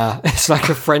 Denis Menard. It's like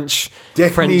a French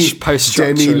post-structuralist.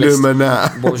 Denis Le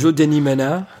Menard. Bonjour, Denis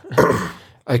Menard.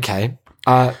 Okay.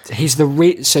 He's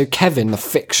so Kevin, the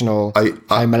fictional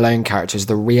Home Alone character, is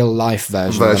the real life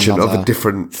version of a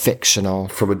different fictional.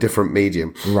 from a different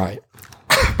medium. Right.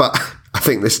 But I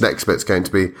think this next bit's going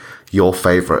to be your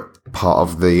favourite part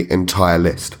of the entire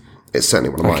list. It's certainly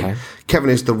one of mine. Okay. Kevin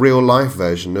is the real life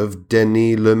version of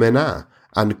Denis Le Menard.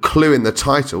 And clue in the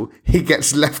title, he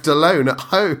gets left alone at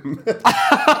home.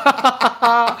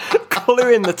 Clue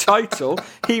in the title.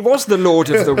 He was the Lord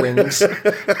of the Rings.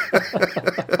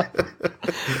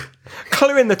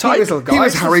 Clue in the title, guys. He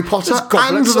was Harry Potter There's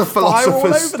goblets and the of fire all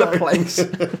Philosopher's over the place.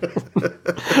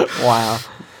 Wow.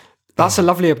 That's a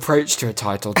lovely approach to a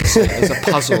title to say there's a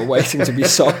puzzle waiting to be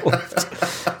solved.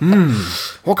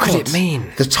 What could it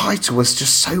mean? The title was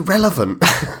just so relevant.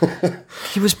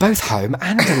 He was both home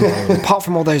and alone, apart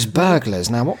from all those burglars.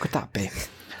 Now, what could that be?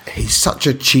 He's such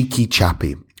a cheeky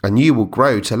chappy, and you will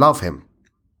grow to love him.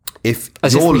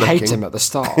 As if we hate him at the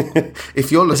start.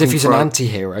 If you're looking As if he's for an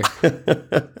anti-hero.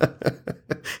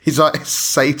 he's like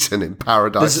Satan in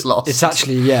Paradise Lost. It's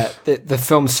actually, the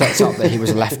film sets up that he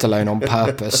was left alone on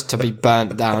purpose to be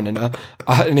burnt down in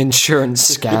an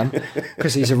insurance scam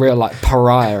because he's a real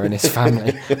pariah in his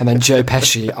family. And then Joe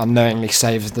Pesci unknowingly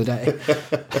saves the day.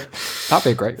 That'd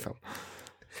be a great film.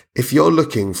 If you're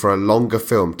looking for a longer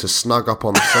film to snug up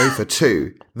on the sofa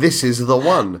too, this is the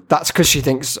one. That's because she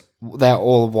thinks they're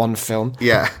all one film.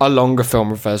 Yeah. A longer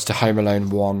film refers to Home Alone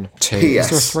 1, 2.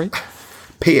 P.S. Is there a 3?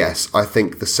 P.S. I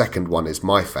think the second one is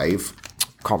my fave.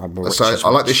 Can't remember which So is I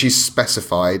like which. that she's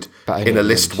specified But in a only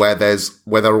list one.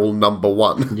 where they're all number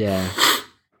one. Yeah.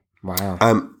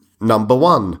 Wow. Number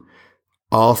one,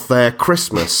 Arthur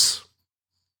Christmas.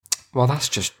 Well, that's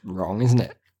just wrong, isn't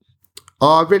it?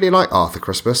 I really like Arthur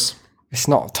Christmas. It's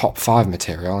not top 5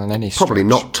 material in any stretch. Probably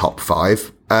not top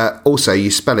 5. Also, you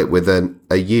spell it with a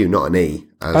U, not an E,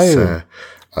 as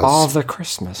Arthur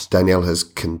Christmas. Danielle has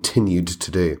continued to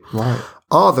do. Right.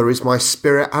 Arthur is my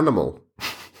spirit animal,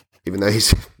 even though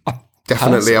he's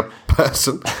definitely a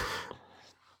person.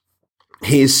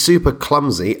 He is super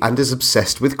clumsy and is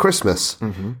obsessed with Christmas.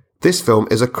 Mm-hmm. This film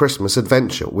is a Christmas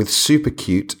adventure with super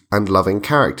cute and loving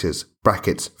characters.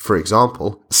 Brackets, for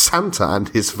example, Santa and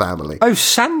his family. Oh,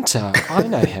 Santa. I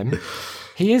know him.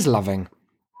 He is loving.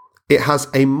 It has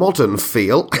a modern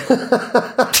feel.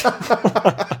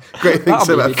 Great things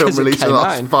That'll about be film because it released in came the out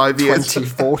last in 5 years.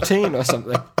 2014 or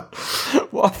something.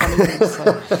 What a funny thing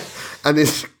to say. And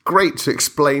it's great to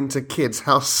explain to kids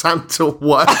how Santa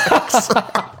works.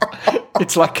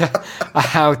 It's like a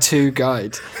how-to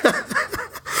guide.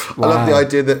 I love the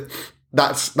idea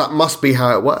that must be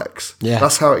how it works. Yeah.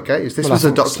 That's how it goes. This Well, was I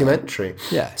a think so. documentary.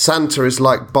 Yeah. Santa is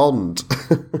like Bond.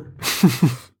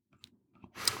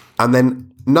 And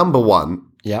then number one.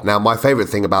 Yep. Now, my favourite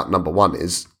thing about number one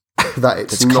is that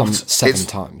it's come not 7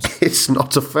 times. It's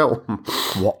not a film.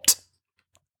 What?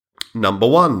 Number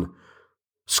one,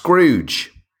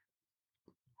 Scrooge.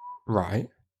 Right.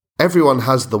 Everyone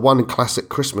has the one classic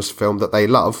Christmas film that they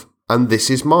love, and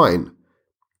this is mine.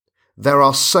 There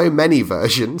are so many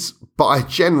versions, but I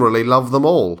generally love them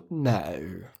all.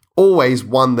 No. Always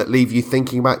one that leave you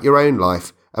thinking about your own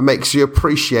life and makes you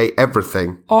appreciate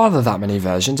everything. Are there that many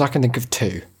versions? I can think of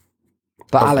 2.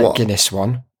 The Of Alec what? Guinness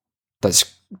one. That's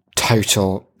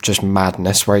total just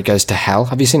madness where he goes to hell.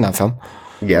 Have you seen that film?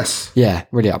 Yes. Yeah,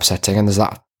 really upsetting. And there's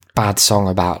that bad song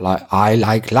about I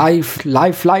like life,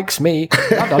 life likes me.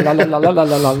 La la la la la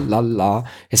la la la la.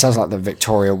 It sounds like the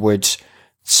Victoria Woods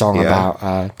song Yeah.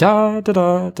 about da da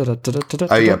da da da da da da.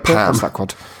 Oh, yeah, Pam. What's that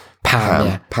called? Pam.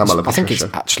 Yeah. Pamela I think it's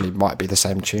Patricia. actually might be the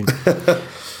same tune.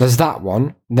 There's that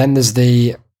one. Then there's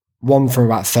the one from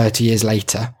about 30 years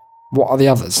later, What are the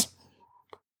others?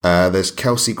 There's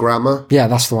Kelsey Grammer. Yeah,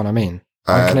 that's the one I mean.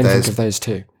 I can only think of those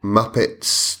two.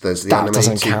 Muppets. There's the That animated.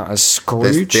 doesn't count as Scrooge.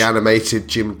 There's the animated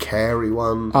Jim Carrey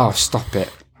one. Oh, stop it.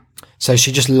 So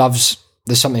she just loves...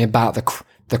 There's something about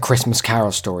the Christmas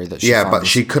Carol story that she Yeah, but finds.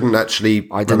 she couldn't actually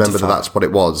remember that that's what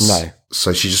it was. No.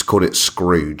 So she just called it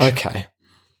Scrooge. Okay.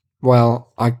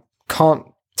 Well, I can't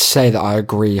say that I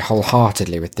agree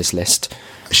wholeheartedly with this list.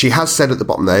 She has said at the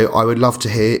bottom, though, I would love to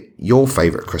hear your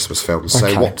favourite Christmas film. So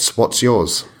Okay. what's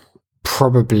yours?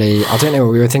 Probably... I don't know,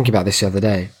 we were thinking about this the other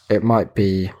day. It might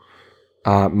be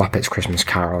Muppets Christmas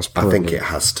Carols. I Probably. think it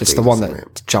has to It's be. the one doesn't that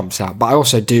it? jumps out. But I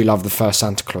also do love the first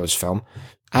Santa Claus film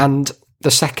and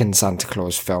the second Santa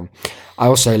Claus film. I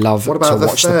also love What about to the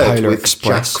watch the third Polar with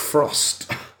Express. Jack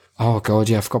Frost? Oh, God,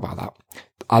 yeah, I forgot about that.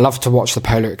 I love to watch the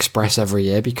Polar Express every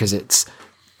year because it's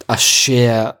a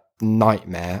sheer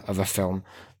nightmare of a film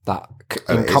that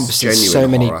And it is encompasses so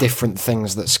genuine many horror. different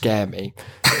things that scare me.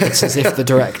 It's as if the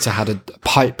director had a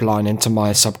pipeline into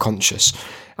my subconscious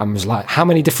and was like, how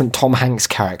many different Tom Hanks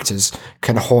characters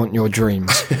can haunt your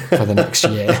dreams for the next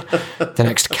year, the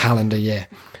next calendar year?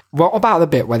 What about the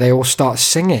bit where they all start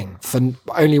singing for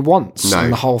only once in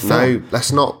the whole film? No,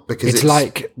 let's not, because It's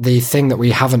like the thing that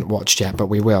we haven't watched yet, but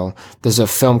we will. There's a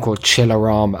film called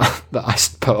Chillerama that I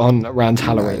put on around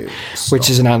Halloween, which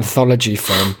is an anthology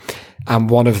film. And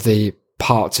one of the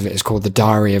parts of it is called The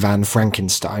Diary of Anne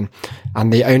Frankenstein.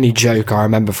 And the only joke I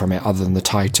remember from it, other than the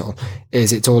title,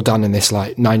 is it's all done in this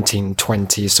like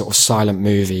 1920s sort of silent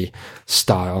movie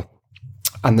style.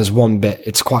 And there's one bit,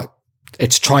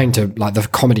 it's trying to, like, the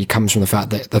comedy comes from the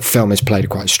fact that the film is played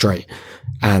quite straight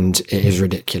and it is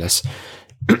ridiculous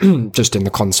just in the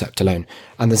concept alone.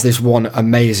 And there's this one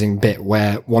amazing bit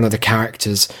where one of the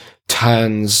characters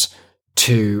turns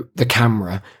to the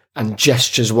camera and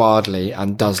gestures wildly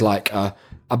and does like a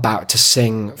about to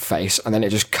sing face, and then it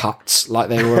just cuts like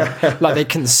they were like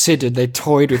they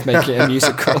toyed with making it a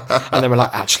musical, and they were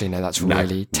like, actually no, that's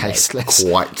really tasteless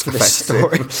quite for this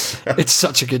story. It's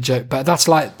such a good joke. But that's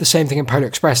like the same thing in Polar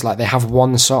Express. Like, they have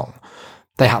one song,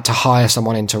 they had to hire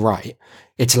someone in to write.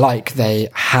 It's like they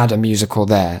had a musical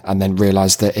there and then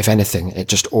realized that if anything it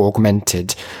just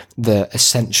augmented the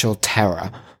essential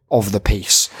terror of the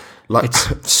piece. Like,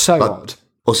 It's so odd.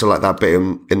 Also, like that bit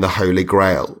in the Holy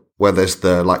Grail where there's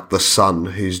the son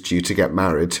who's due to get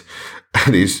married,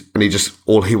 and he just,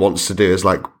 all he wants to do is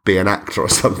like be an actor or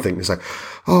something. He's like,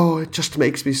 oh, it just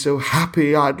makes me so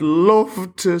happy. I'd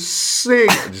love to sing.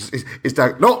 He's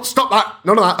like, no, stop that,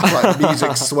 none of that. Like,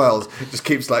 music swells, it just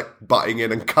keeps like butting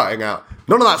in and cutting out.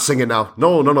 None of that singing now.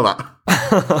 No, none of that.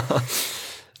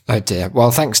 Oh dear.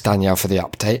 Well, thanks Danielle for the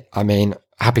update. I mean,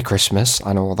 happy Christmas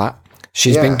and all that.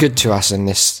 She's been good to us in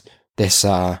this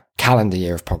calendar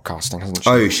year of podcasting, hasn't she?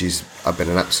 Oh, she's been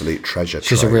an absolute treasure.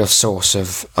 She's a real source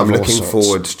of I'm all looking sorts.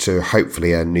 forward to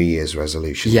hopefully a New Year's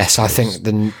resolution. Yes, I think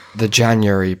the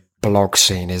January blog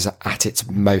scene is at its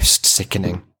most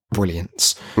sickening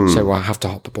brilliance. So we'll have to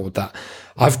hop aboard that.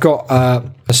 I've got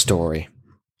a story,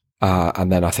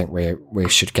 and then I think we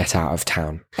should get out of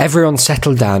town. Everyone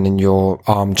settle down in your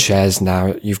armchairs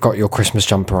now. You've got your Christmas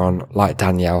jumper on, like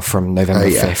Danielle, from November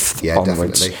 5th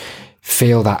onwards. Definitely.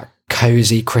 Feel that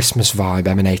cozy Christmas vibe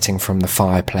emanating from the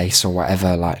fireplace or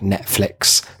whatever, like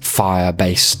Netflix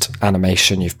fire-based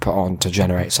animation you've put on to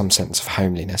generate some sense of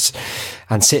homeliness,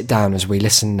 and sit down as we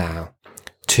listen now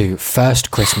to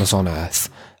First Christmas on Earth,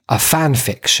 a fan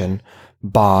fiction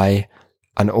by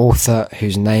an author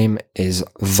whose name is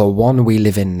The One We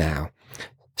Live In Now.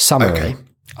 Summary. Okay.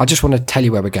 I just want to tell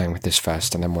you where we're going with this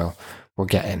first, and then we'll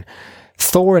get in.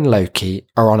 Thor and Loki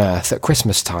are on Earth at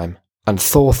Christmas time, and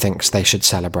Thor thinks they should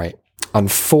celebrate.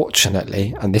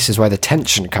 Unfortunately, and this is where the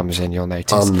tension comes in, you'll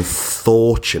notice.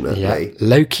 Unfortunately.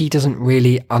 Loki doesn't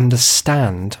really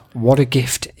understand what a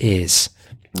gift is.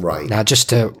 Right. Now, just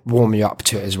to warm you up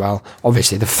to it as well,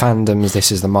 obviously the fandoms,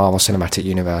 this is the Marvel Cinematic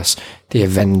Universe, the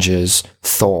Avengers,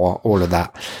 Thor, all of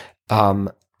that. Some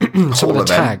of the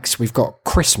tags, we've got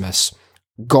Christmas,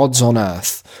 Gods on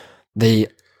Earth, the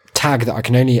tag that I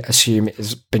can only assume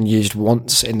has been used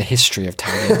once in the history of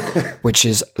tagging, which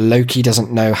is Loki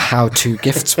doesn't know how to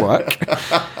gifts work.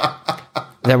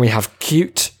 Then we have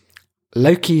cute,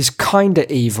 Loki's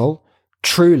kinda evil,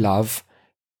 true love.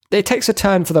 It takes a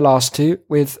turn for the last two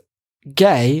with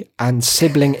gay and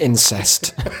sibling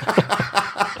incest.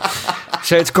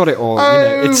 So it's got it all.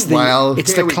 It's the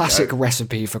here we classic go.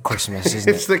 recipe for Christmas,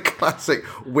 isn't It's it? the classic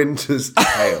winter's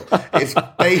tale. It's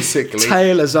basically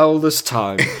Tale as old as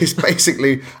time. It's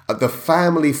basically the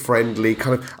family-friendly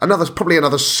kind of probably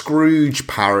another Scrooge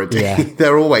parody. Yeah.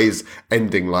 They're always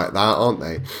ending like that, aren't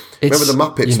they? Remember the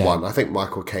Muppets one? I think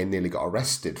Michael Caine nearly got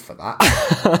arrested for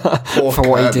that. For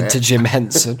what he did to Jim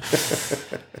Henson.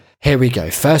 Here we go.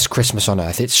 First Christmas on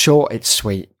Earth. It's short, it's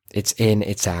sweet, it's in,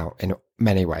 it's out in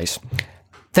many ways.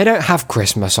 They don't have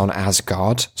Christmas on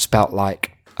Asgard, spelt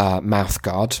like mouth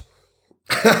guard.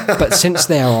 But since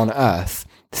they are on Earth,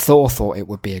 Thor thought it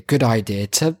would be a good idea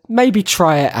to maybe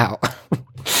try it out.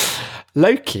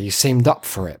 Loki seemed up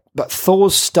for it, but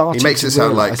Thor's starting to He makes it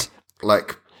sound realise-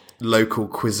 like local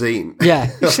cuisine. Yeah,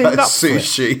 he seemed up for it.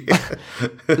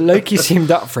 Sushi. Loki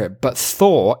seemed up for it, but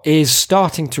Thor is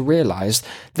starting to realise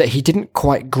that he didn't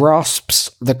quite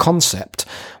grasp the concept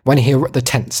when the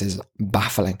tense is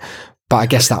baffling. But I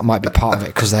guess that might be part of it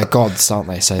because they're gods, aren't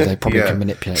they? So they probably can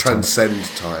manipulate time. Transcend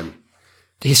time.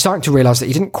 He's starting to realise that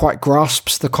he didn't quite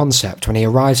grasp the concept when he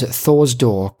arrives at Thor's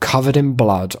door covered in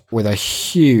blood with a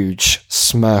huge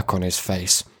smirk on his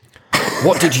face.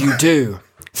 "What did you do?"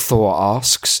 Thor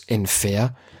asks in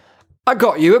fear. "I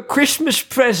got you a Christmas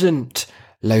present."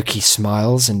 Loki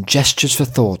smiles and gestures for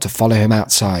Thor to follow him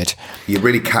outside. You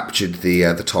really captured the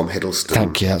Tom Hiddleston.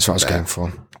 Thank you, that's what I was going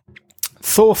for.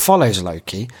 Thor follows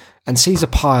Loki and sees a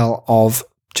pile of,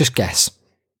 just guess.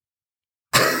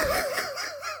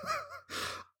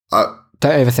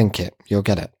 Don't overthink it, you'll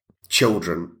get it.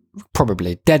 Children.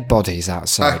 Probably dead bodies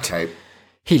outside. Okay.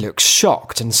 He looks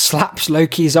shocked and slaps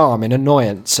Loki's arm in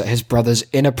annoyance at his brother's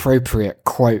inappropriate,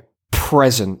 quote,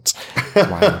 present.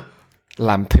 Wow.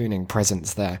 Lampooning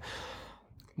presents there.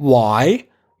 Why?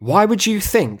 Why would you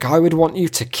think I would want you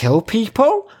to kill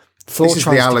people? Thor This is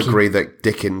the allegory that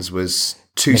Dickens was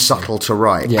too subtle to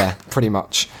write. Yeah, pretty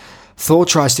much. Thor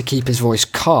tries to keep his voice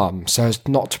calm so as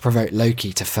not to provoke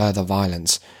Loki to further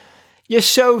violence. "You're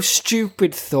so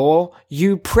stupid, Thor.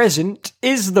 You present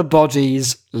is the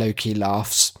bodies," Loki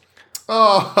laughs.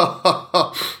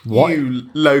 Oh, What? you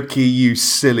Loki, you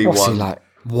silly What's one. he like?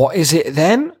 "What is it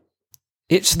then?"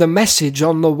 "It's the message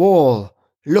on the wall.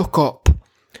 Look up."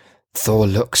 Thor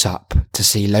looks up to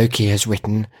see Loki has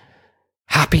written,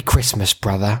 "Happy Christmas,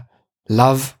 brother.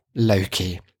 Love,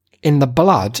 Loki." In the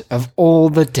blood of all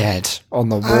the dead on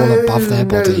the wall above their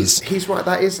bodies. He's right,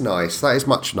 that is nice. That is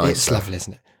much nicer. It's lovely,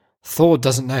 isn't it? Thor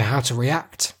doesn't know how to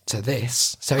react to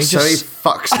this, so he So he just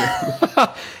fucks him.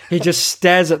 he just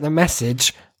stares at the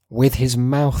message with his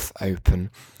mouth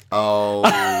open. Oh.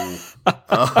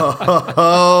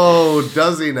 Oh,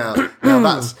 does he now? Now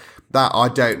that I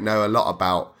don't know a lot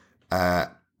about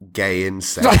gay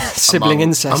incest. Sibling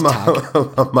incest tag.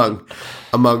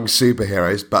 among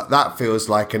superheroes, but that feels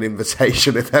like an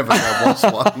invitation if ever there was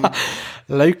one.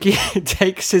 Loki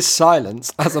takes his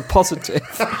silence as a positive.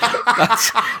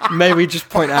 May we just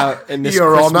point out in this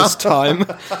Your Christmas Honour.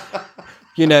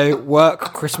 time,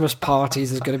 work Christmas parties,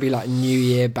 there's going to be like New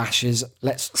Year bashes.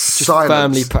 Let's just Silence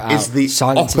firmly put out is the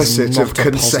silence opposite is of not a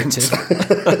consent.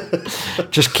 positive.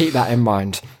 Just keep that in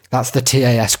mind. That's the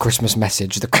TAS Christmas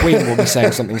message. The Queen will be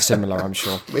saying something similar, I'm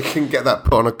sure. We can get that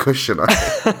put on a cushion. I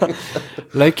think.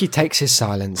 Loki takes his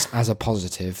silence as a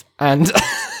positive and...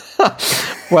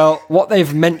 Well, what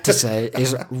they've meant to say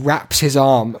is wraps his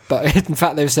arm, but in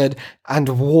fact they've said,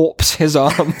 and warps his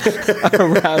arm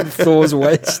around Thor's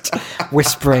waist,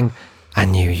 whispering, "I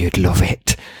knew you'd love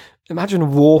it."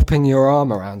 Imagine warping your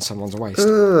arm around someone's waist.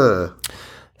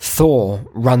 Thor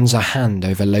runs a hand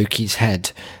over Loki's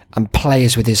head and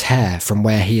plays with his hair from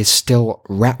where he is still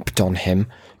wrapped on him,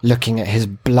 looking at his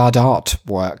blood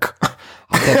artwork.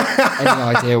 I don't have any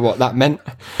idea what that meant.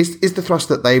 Is the thrust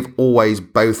that they've always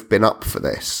both been up for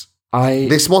this?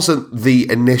 This wasn't the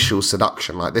initial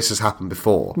seduction. Like, this has happened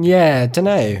before. Yeah, don't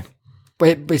know.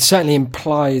 But it certainly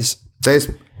implies There's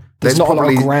not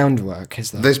probably a lot of groundwork,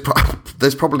 is there?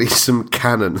 there's probably some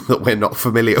canon that we're not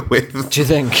familiar with. Do you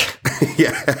think?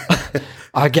 Yeah.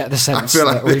 I get the sense feel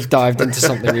that like we've dived into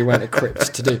something we weren't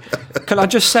equipped to do. Can I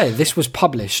just say, this was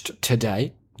published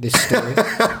today, this story.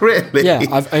 Really? Yeah,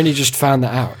 I've only just found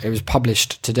that out. It was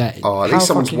published today. Oh, at How least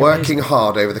someone's fucking working amazing.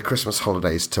 hard over the Christmas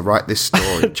holidays to write this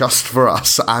story just for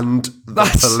us and the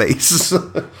police.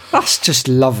 That's just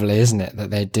lovely, isn't it,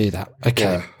 that they do that?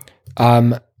 Okay.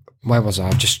 Where was I?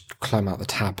 I've just climbed out the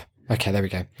tab. Okay, there we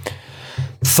go.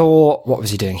 Thor, what was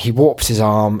he doing? He warps his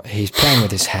arm. He's playing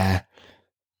with his hair.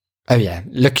 Oh, yeah,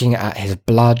 looking at his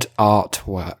blood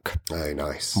artwork. Oh,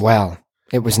 nice. Well,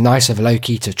 it was nice of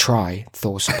Loki to try,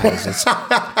 Thor supposes.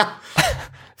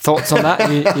 Thoughts on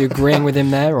that? You agreeing with him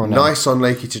there or no? Nice on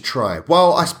Loki to try.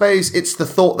 Well, I suppose it's the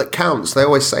thought that counts. They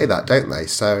always say that, don't they?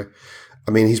 So,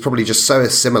 I mean, he's probably just so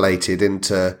assimilated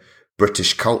into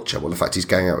British culture. Well, in fact, he's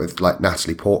going out with like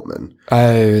Natalie Portman.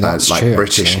 Oh, that's like true.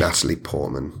 British actually. Natalie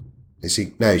Portman. Is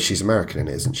he? No, she's American, in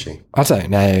it, isn't she? I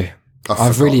don't know.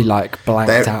 I've really like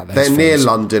blanked out those They're near films.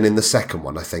 London in the second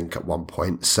one, I think, at one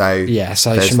point. So Yeah,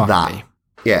 so there's she might that.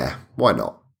 be. Yeah, why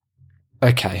not?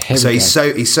 Okay, here So we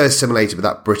go. he's so assimilated with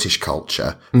that British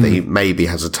culture that he maybe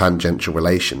has a tangential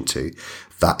relation to,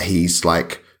 that he's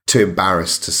like too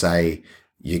embarrassed to say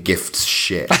your gift's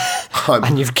shit.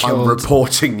 And you've I'm killed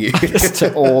reporting you.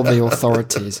 to all the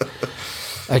authorities.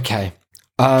 Okay.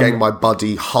 Getting my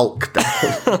buddy Hulk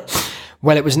down.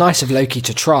 Well, it was nice of Loki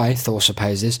to try, Thor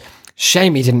supposes.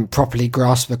 Shame he didn't properly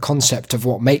grasp the concept of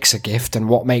what makes a gift and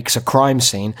what makes a crime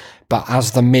scene, but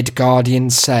as the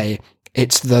Midgardians say,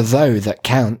 it's the though that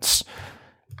counts.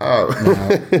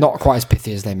 Oh. No, not quite as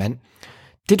pithy as they meant.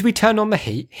 Did we turn on the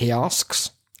heat? He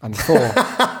asks. And Thor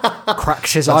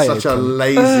cracks his eye Such open.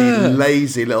 a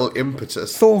lazy little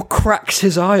impetus. Thor cracks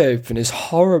his eye open is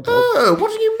horrible. Oh,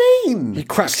 what do you mean? He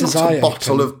cracks It's his not eye a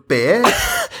bottle open. of beer.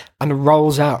 And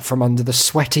rolls out from under the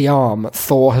sweaty arm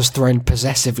Thor has thrown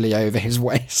possessively over his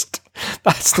waist.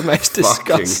 That's the most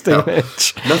disgusting hell.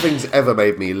 image. Nothing's ever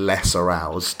made me less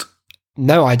aroused.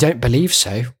 No, I don't believe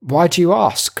so. Why do you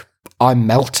ask? I'm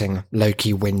melting,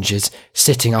 Loki whinges,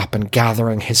 sitting up and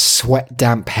gathering his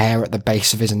sweat-damp hair at the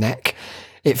base of his neck.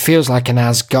 It feels like an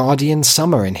Asgardian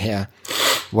summer in here.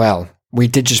 Well, we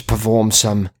did just perform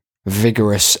some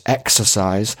vigorous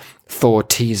exercise, Thor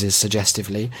teases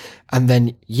suggestively, and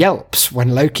then yelps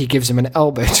when Loki gives him an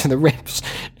elbow to the ribs.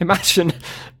 Imagine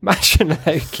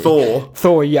Loki.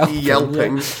 Thor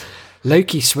yelping. Yeah.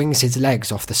 Loki swings his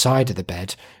legs off the side of the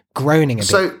bed, groaning a bit.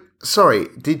 So, sorry,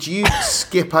 did you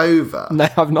skip over No,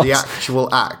 I've not. the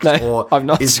actual act? No, or I've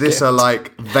not is this a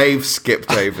like, they've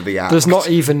skipped over the act? There's not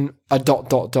even a ...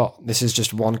 This is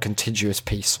just one contiguous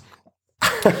piece.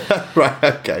 Right,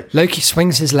 okay. Loki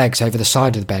swings his legs over the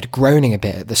side of the bed, groaning a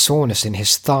bit at the soreness in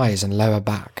his thighs and lower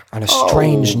back, and a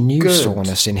strange new good.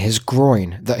 soreness in his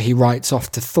groin that he writes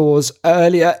off to Thor's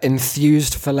earlier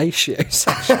enthused fellatio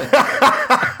session.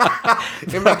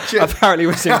 Apparently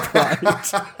was implied.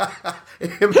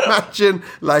 Imagine,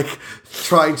 like,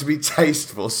 trying to be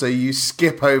tasteful, so you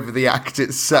skip over the act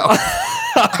itself.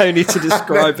 Only to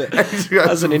describe it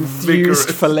as an enthused vigorous.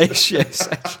 fellatio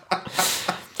session.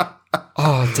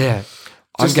 Oh dear.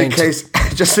 Just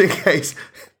in case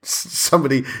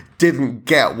somebody didn't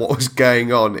get what was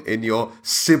going on in your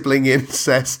sibling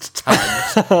incest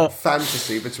times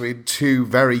fantasy between two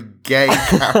very gay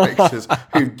characters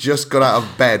who just got out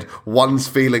of bed, one's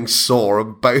feeling sore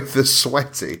and both are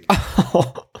sweaty.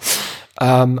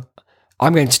 I'm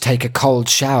going to take a cold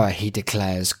shower, he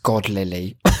declares,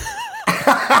 godlily.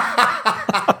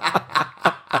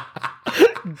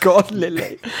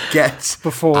 Godlily. Get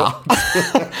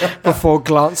Before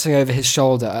glancing over his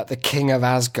shoulder at the king of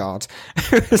Asgard,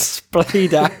 who is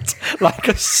splayed out like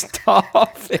a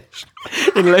starfish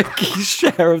in Loki's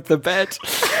share of the bed.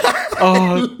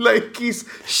 Oh, Loki's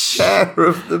share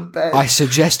of the bed. I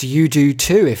suggest you do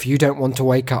too if you don't want to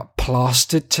wake up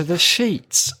plastered to the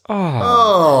sheets.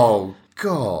 Oh,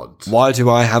 God. Why do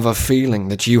I have a feeling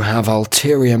that you have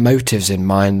ulterior motives in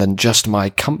mind than just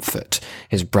my comfort?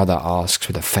 His brother asks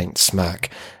with a faint smirk,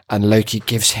 and Loki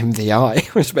gives him the eye,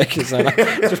 which makes it sound like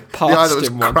just The eye passed that was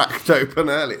him one. cracked open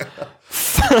earlier.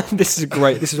 This is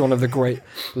great. This is one of the great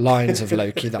lines of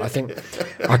Loki that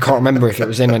I can't remember if it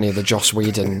was in any of the Joss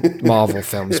Whedon Marvel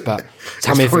films, but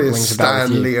tell me if it Probably a rings a bell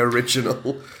with you. Stanley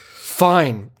original.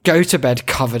 Fine, go to bed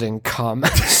covered in cum.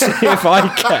 See if I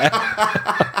care.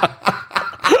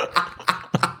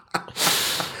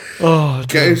 Oh,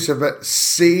 Go to bed.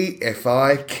 See if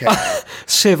I care.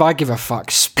 see if I give a fuck.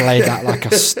 Splayed out like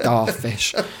a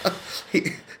starfish.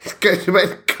 Go to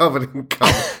bed covered in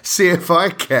cum. See if I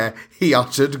care. He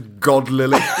uttered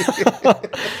godlily.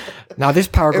 Now this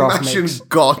paragraph Imagine makes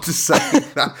God saying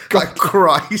that. Like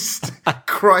Christ.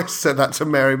 Christ said that to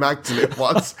Mary Magdalene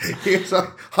once. He was like,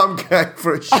 I'm going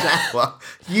for a shower.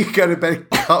 You go to bed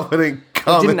covered in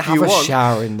cum didn't if have you a want.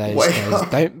 shower in those Wake days. up.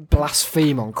 Don't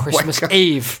blaspheme on Christmas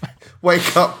Eve.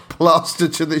 Wake up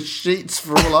plastered to the sheets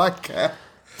for all I care.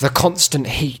 The constant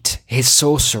heat, his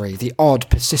sorcery, the odd,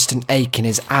 persistent ache in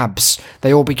his abs,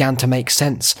 they all began to make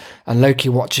sense, and Loki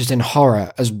watches in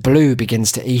horror as blue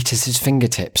begins to eat at his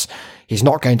fingertips. He's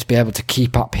not going to be able to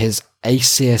keep up his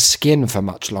Aesir skin for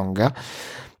much longer.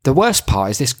 The worst part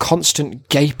is this constant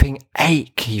gaping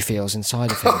ache he feels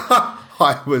inside of him.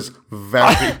 I was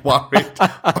very worried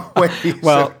when he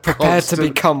Well, said prepare to constant.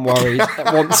 become worried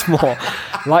once more.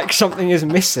 Like something is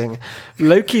missing.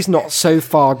 Loki's not so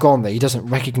far gone that he doesn't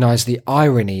recognise the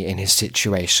irony in his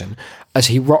situation as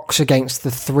he rocks against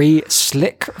the 3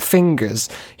 slick fingers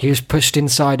he has pushed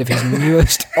inside of his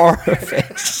newest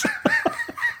orifice.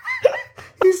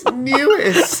 His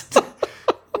newest.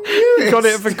 Got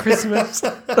it for Christmas.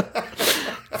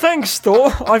 Thanks,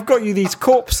 Thor. I've got you these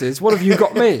corpses. What have you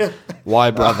got me?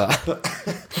 Why, brother?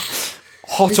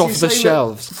 Hot Is off he the saying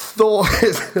shelves. that Thor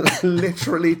has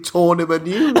literally torn him a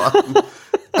new one.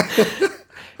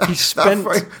 He spent...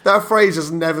 That phrase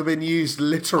has never been used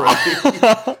literally.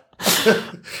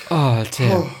 Oh,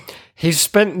 dear. He's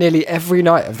spent nearly every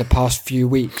night of the past few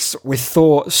weeks with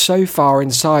Thor so far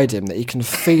inside him that he can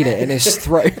feel it in his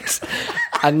throat.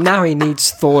 And now he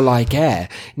needs Thor-like air.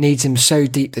 Needs him so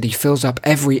deep that he fills up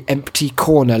every empty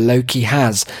corner Loki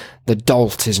has. The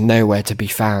dolt is nowhere to be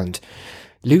found.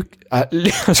 I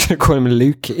was going to call him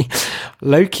Loki.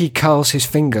 Loki curls his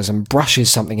fingers and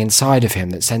brushes something inside of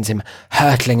him that sends him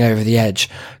hurtling over the edge,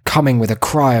 coming with a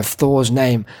cry of Thor's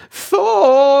name.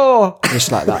 Thor!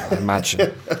 Just like that, I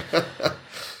imagine.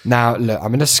 Now, look, I'm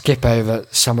going to skip over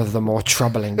some of the more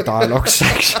troubling dialogue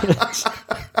sections.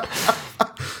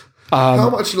 How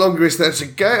much longer is there to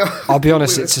go? I'll be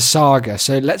honest, it's a saga,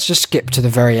 so let's just skip to the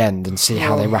very end and see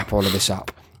how they wrap all of this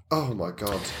up. Oh my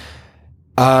god.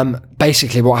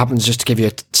 Basically, what happens, just to give you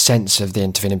a sense of the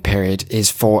intervening period,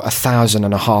 is for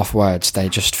 1,500 words, they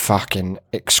just fucking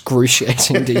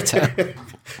excruciating detail.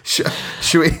 Should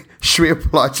we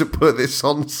apply to put this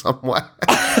on somewhere?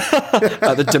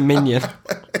 At the Dominion.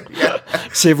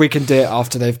 See if we can do it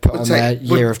after they've put on their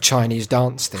Year of Chinese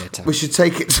Dance Theatre. We should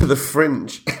take it to the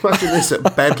Fringe. Imagine this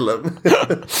at Bedlam.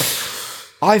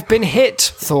 I've been hit,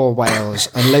 Thor wails,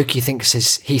 and Loki thinks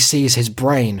he sees his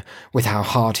brain with how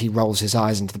hard he rolls his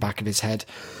eyes into the back of his head.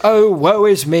 Oh, woe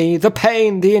is me, the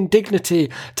pain, the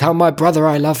indignity, tell my brother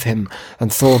I love him.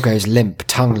 And Thor goes limp,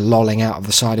 tongue lolling out of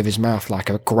the side of his mouth like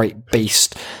a great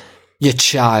beast. Your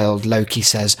child, Loki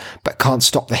says, but can't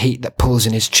stop the heat that pulls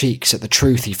in his cheeks at the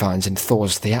truth he finds in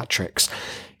Thor's theatrics.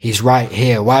 He's right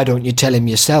here, why don't you tell him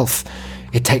yourself?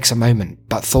 It takes a moment,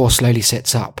 but Thor slowly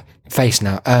sits up. Face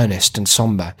now earnest and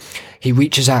sombre. He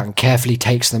reaches out and carefully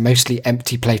takes the mostly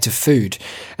empty plate of food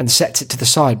and sets it to the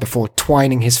side before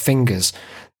twining his fingers,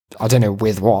 I don't know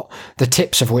with what, the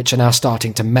tips of which are now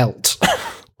starting to melt.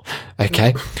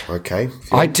 Okay. Okay.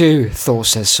 I do, Thor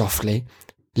says softly.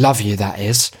 Love you, that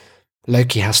is.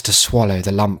 Loki has to swallow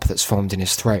the lump that's formed in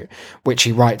his throat, which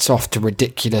he writes off to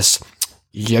ridiculous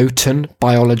Jotun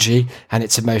biology and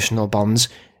its emotional bonds.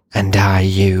 And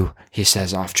you, he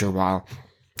says after a while.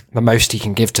 The most he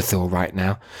can give to Thor right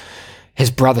now. His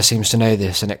brother seems to know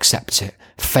this and accepts it,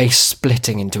 face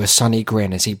splitting into a sunny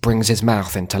grin as he brings his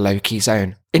mouth into Loki's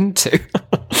own.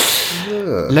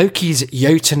 Loki's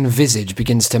Jotun visage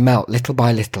begins to melt little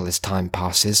by little as time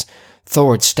passes.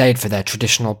 Thor had stayed for their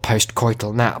traditional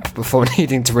post-coital nap before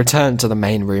needing to return to the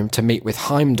main room to meet with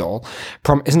Heimdall.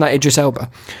 Isn't that Idris Elba?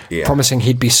 Yeah. Promising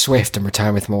he'd be swift and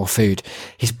return with more food.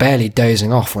 He's barely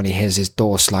dozing off when he hears his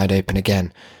door slide open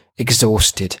again.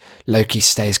 Exhausted, Loki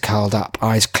stays curled up,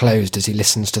 eyes closed as he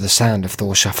listens to the sound of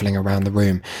Thor shuffling around the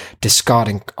room,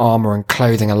 discarding armour and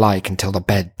clothing alike until the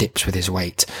bed dips with his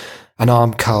weight. An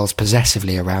arm curls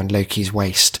possessively around Loki's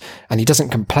waist, and he doesn't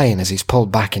complain as he's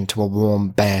pulled back into a warm,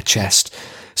 bare chest.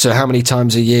 So how many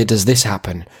times a year does this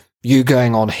happen? You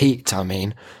going on heat, I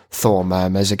mean, Thor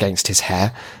murmurs against his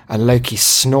hair, and Loki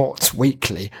snorts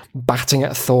weakly, batting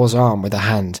at Thor's arm with a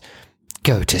hand.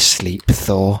 Go to sleep,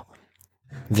 Thor.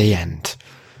 The end.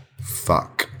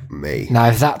 Fuck me. Now,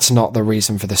 if that's not the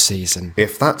reason for the season,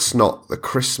 if that's not the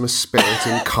Christmas spirit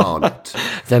incarnate,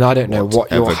 then I don't know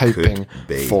what you're hoping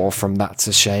for from That's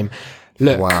a Shame.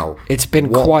 Look, wow, it's been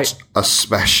quite a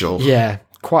special. Yeah,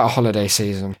 quite a holiday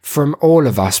season. From all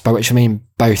of us, by which I mean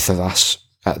both of us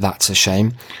at That's a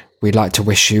Shame, we'd like to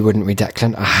wish you, wouldn't we,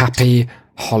 Declan, a happy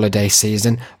holiday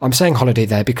season. I'm saying holiday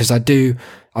there because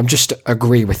I'm just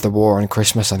agree with the war on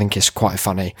Christmas. I think it's quite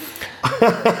funny.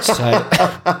 So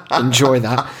enjoy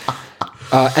that.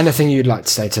 Anything you'd like to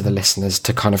say to the listeners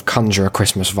to kind of conjure a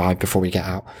Christmas vibe before we get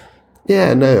out?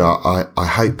 Yeah, no, I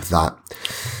hope that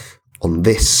on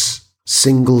this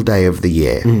single day of the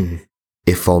year,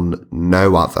 if on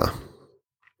no other,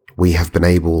 we have been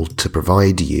able to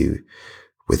provide you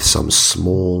with some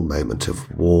small moment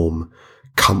of warm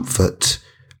comfort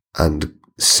and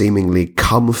seemingly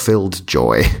cum-filled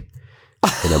joy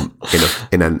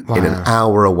in an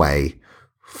hour away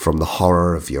from the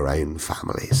horror of your own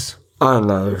families. I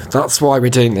know. That's why we're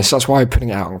doing this. That's why we're putting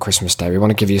it out on Christmas Day. We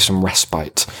want to give you some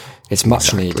respite It's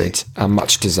much needed and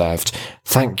much deserved.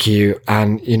 Thank you.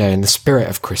 And, in the spirit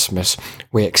of Christmas,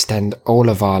 we extend all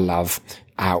of our love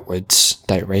outwards,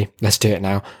 don't we? Let's do it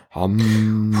now.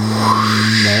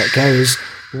 There it goes,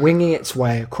 winging its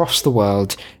way across the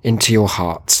world into your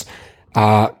hearts.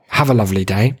 Have a lovely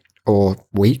day or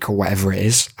week or whatever it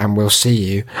is, and we'll see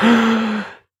you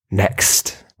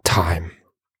next time.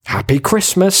 Happy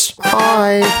Christmas.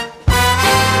 Bye.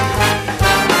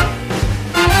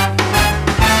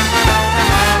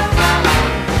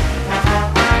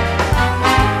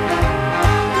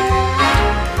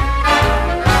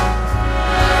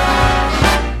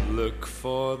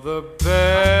 The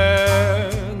bare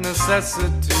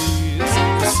necessities,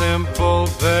 the simple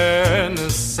bare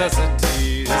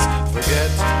necessities.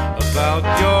 Forget about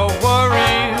your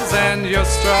worries and your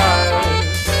strife.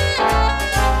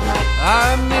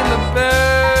 I mean the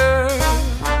bare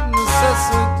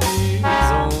necessities,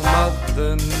 oh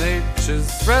Mother Nature's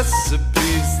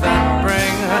recipes that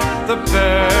bring the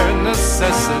bare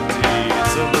necessities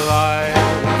of life.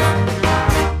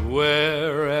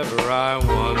 Wherever I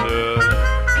wander,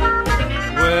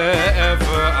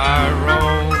 wherever I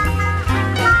roam,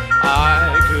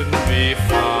 I couldn't be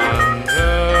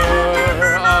fonder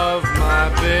of my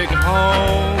big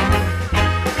home.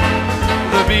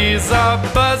 The bees are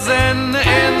buzzing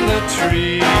in the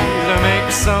tree to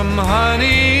make some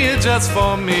honey just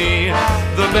for me.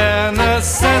 The bare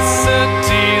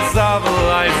necessities of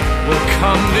life will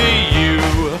come to you.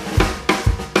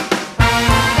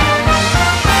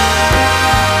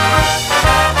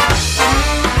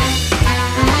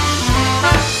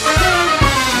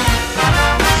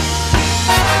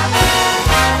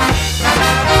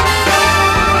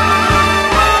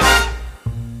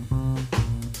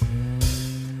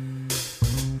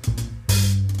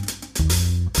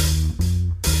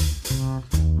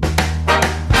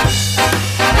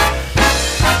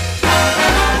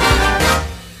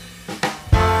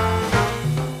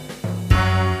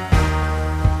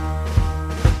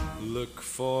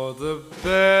 For the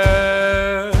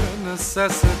bare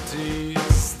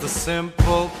necessities, the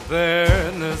simple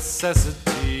bare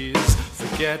necessities.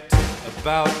 Forget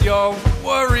about your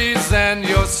worries and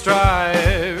your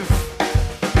strife.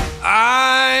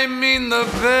 I mean the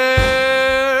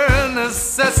bare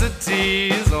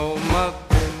necessities, oh Mother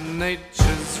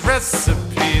Nature's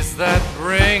recipes that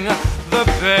bring the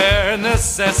bare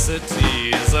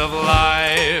necessities of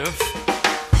life.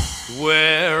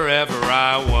 Wherever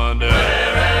I wander,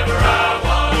 wherever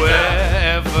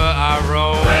I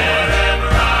roam,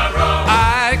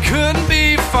 I couldn't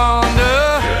be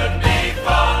fonder,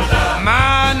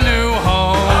 my new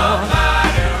home.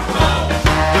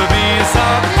 The bees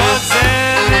are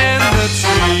buzzing in the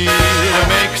tree to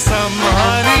make some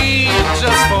honey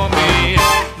just for me.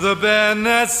 The bare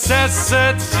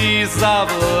necessities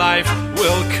of life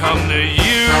will come to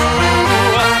you.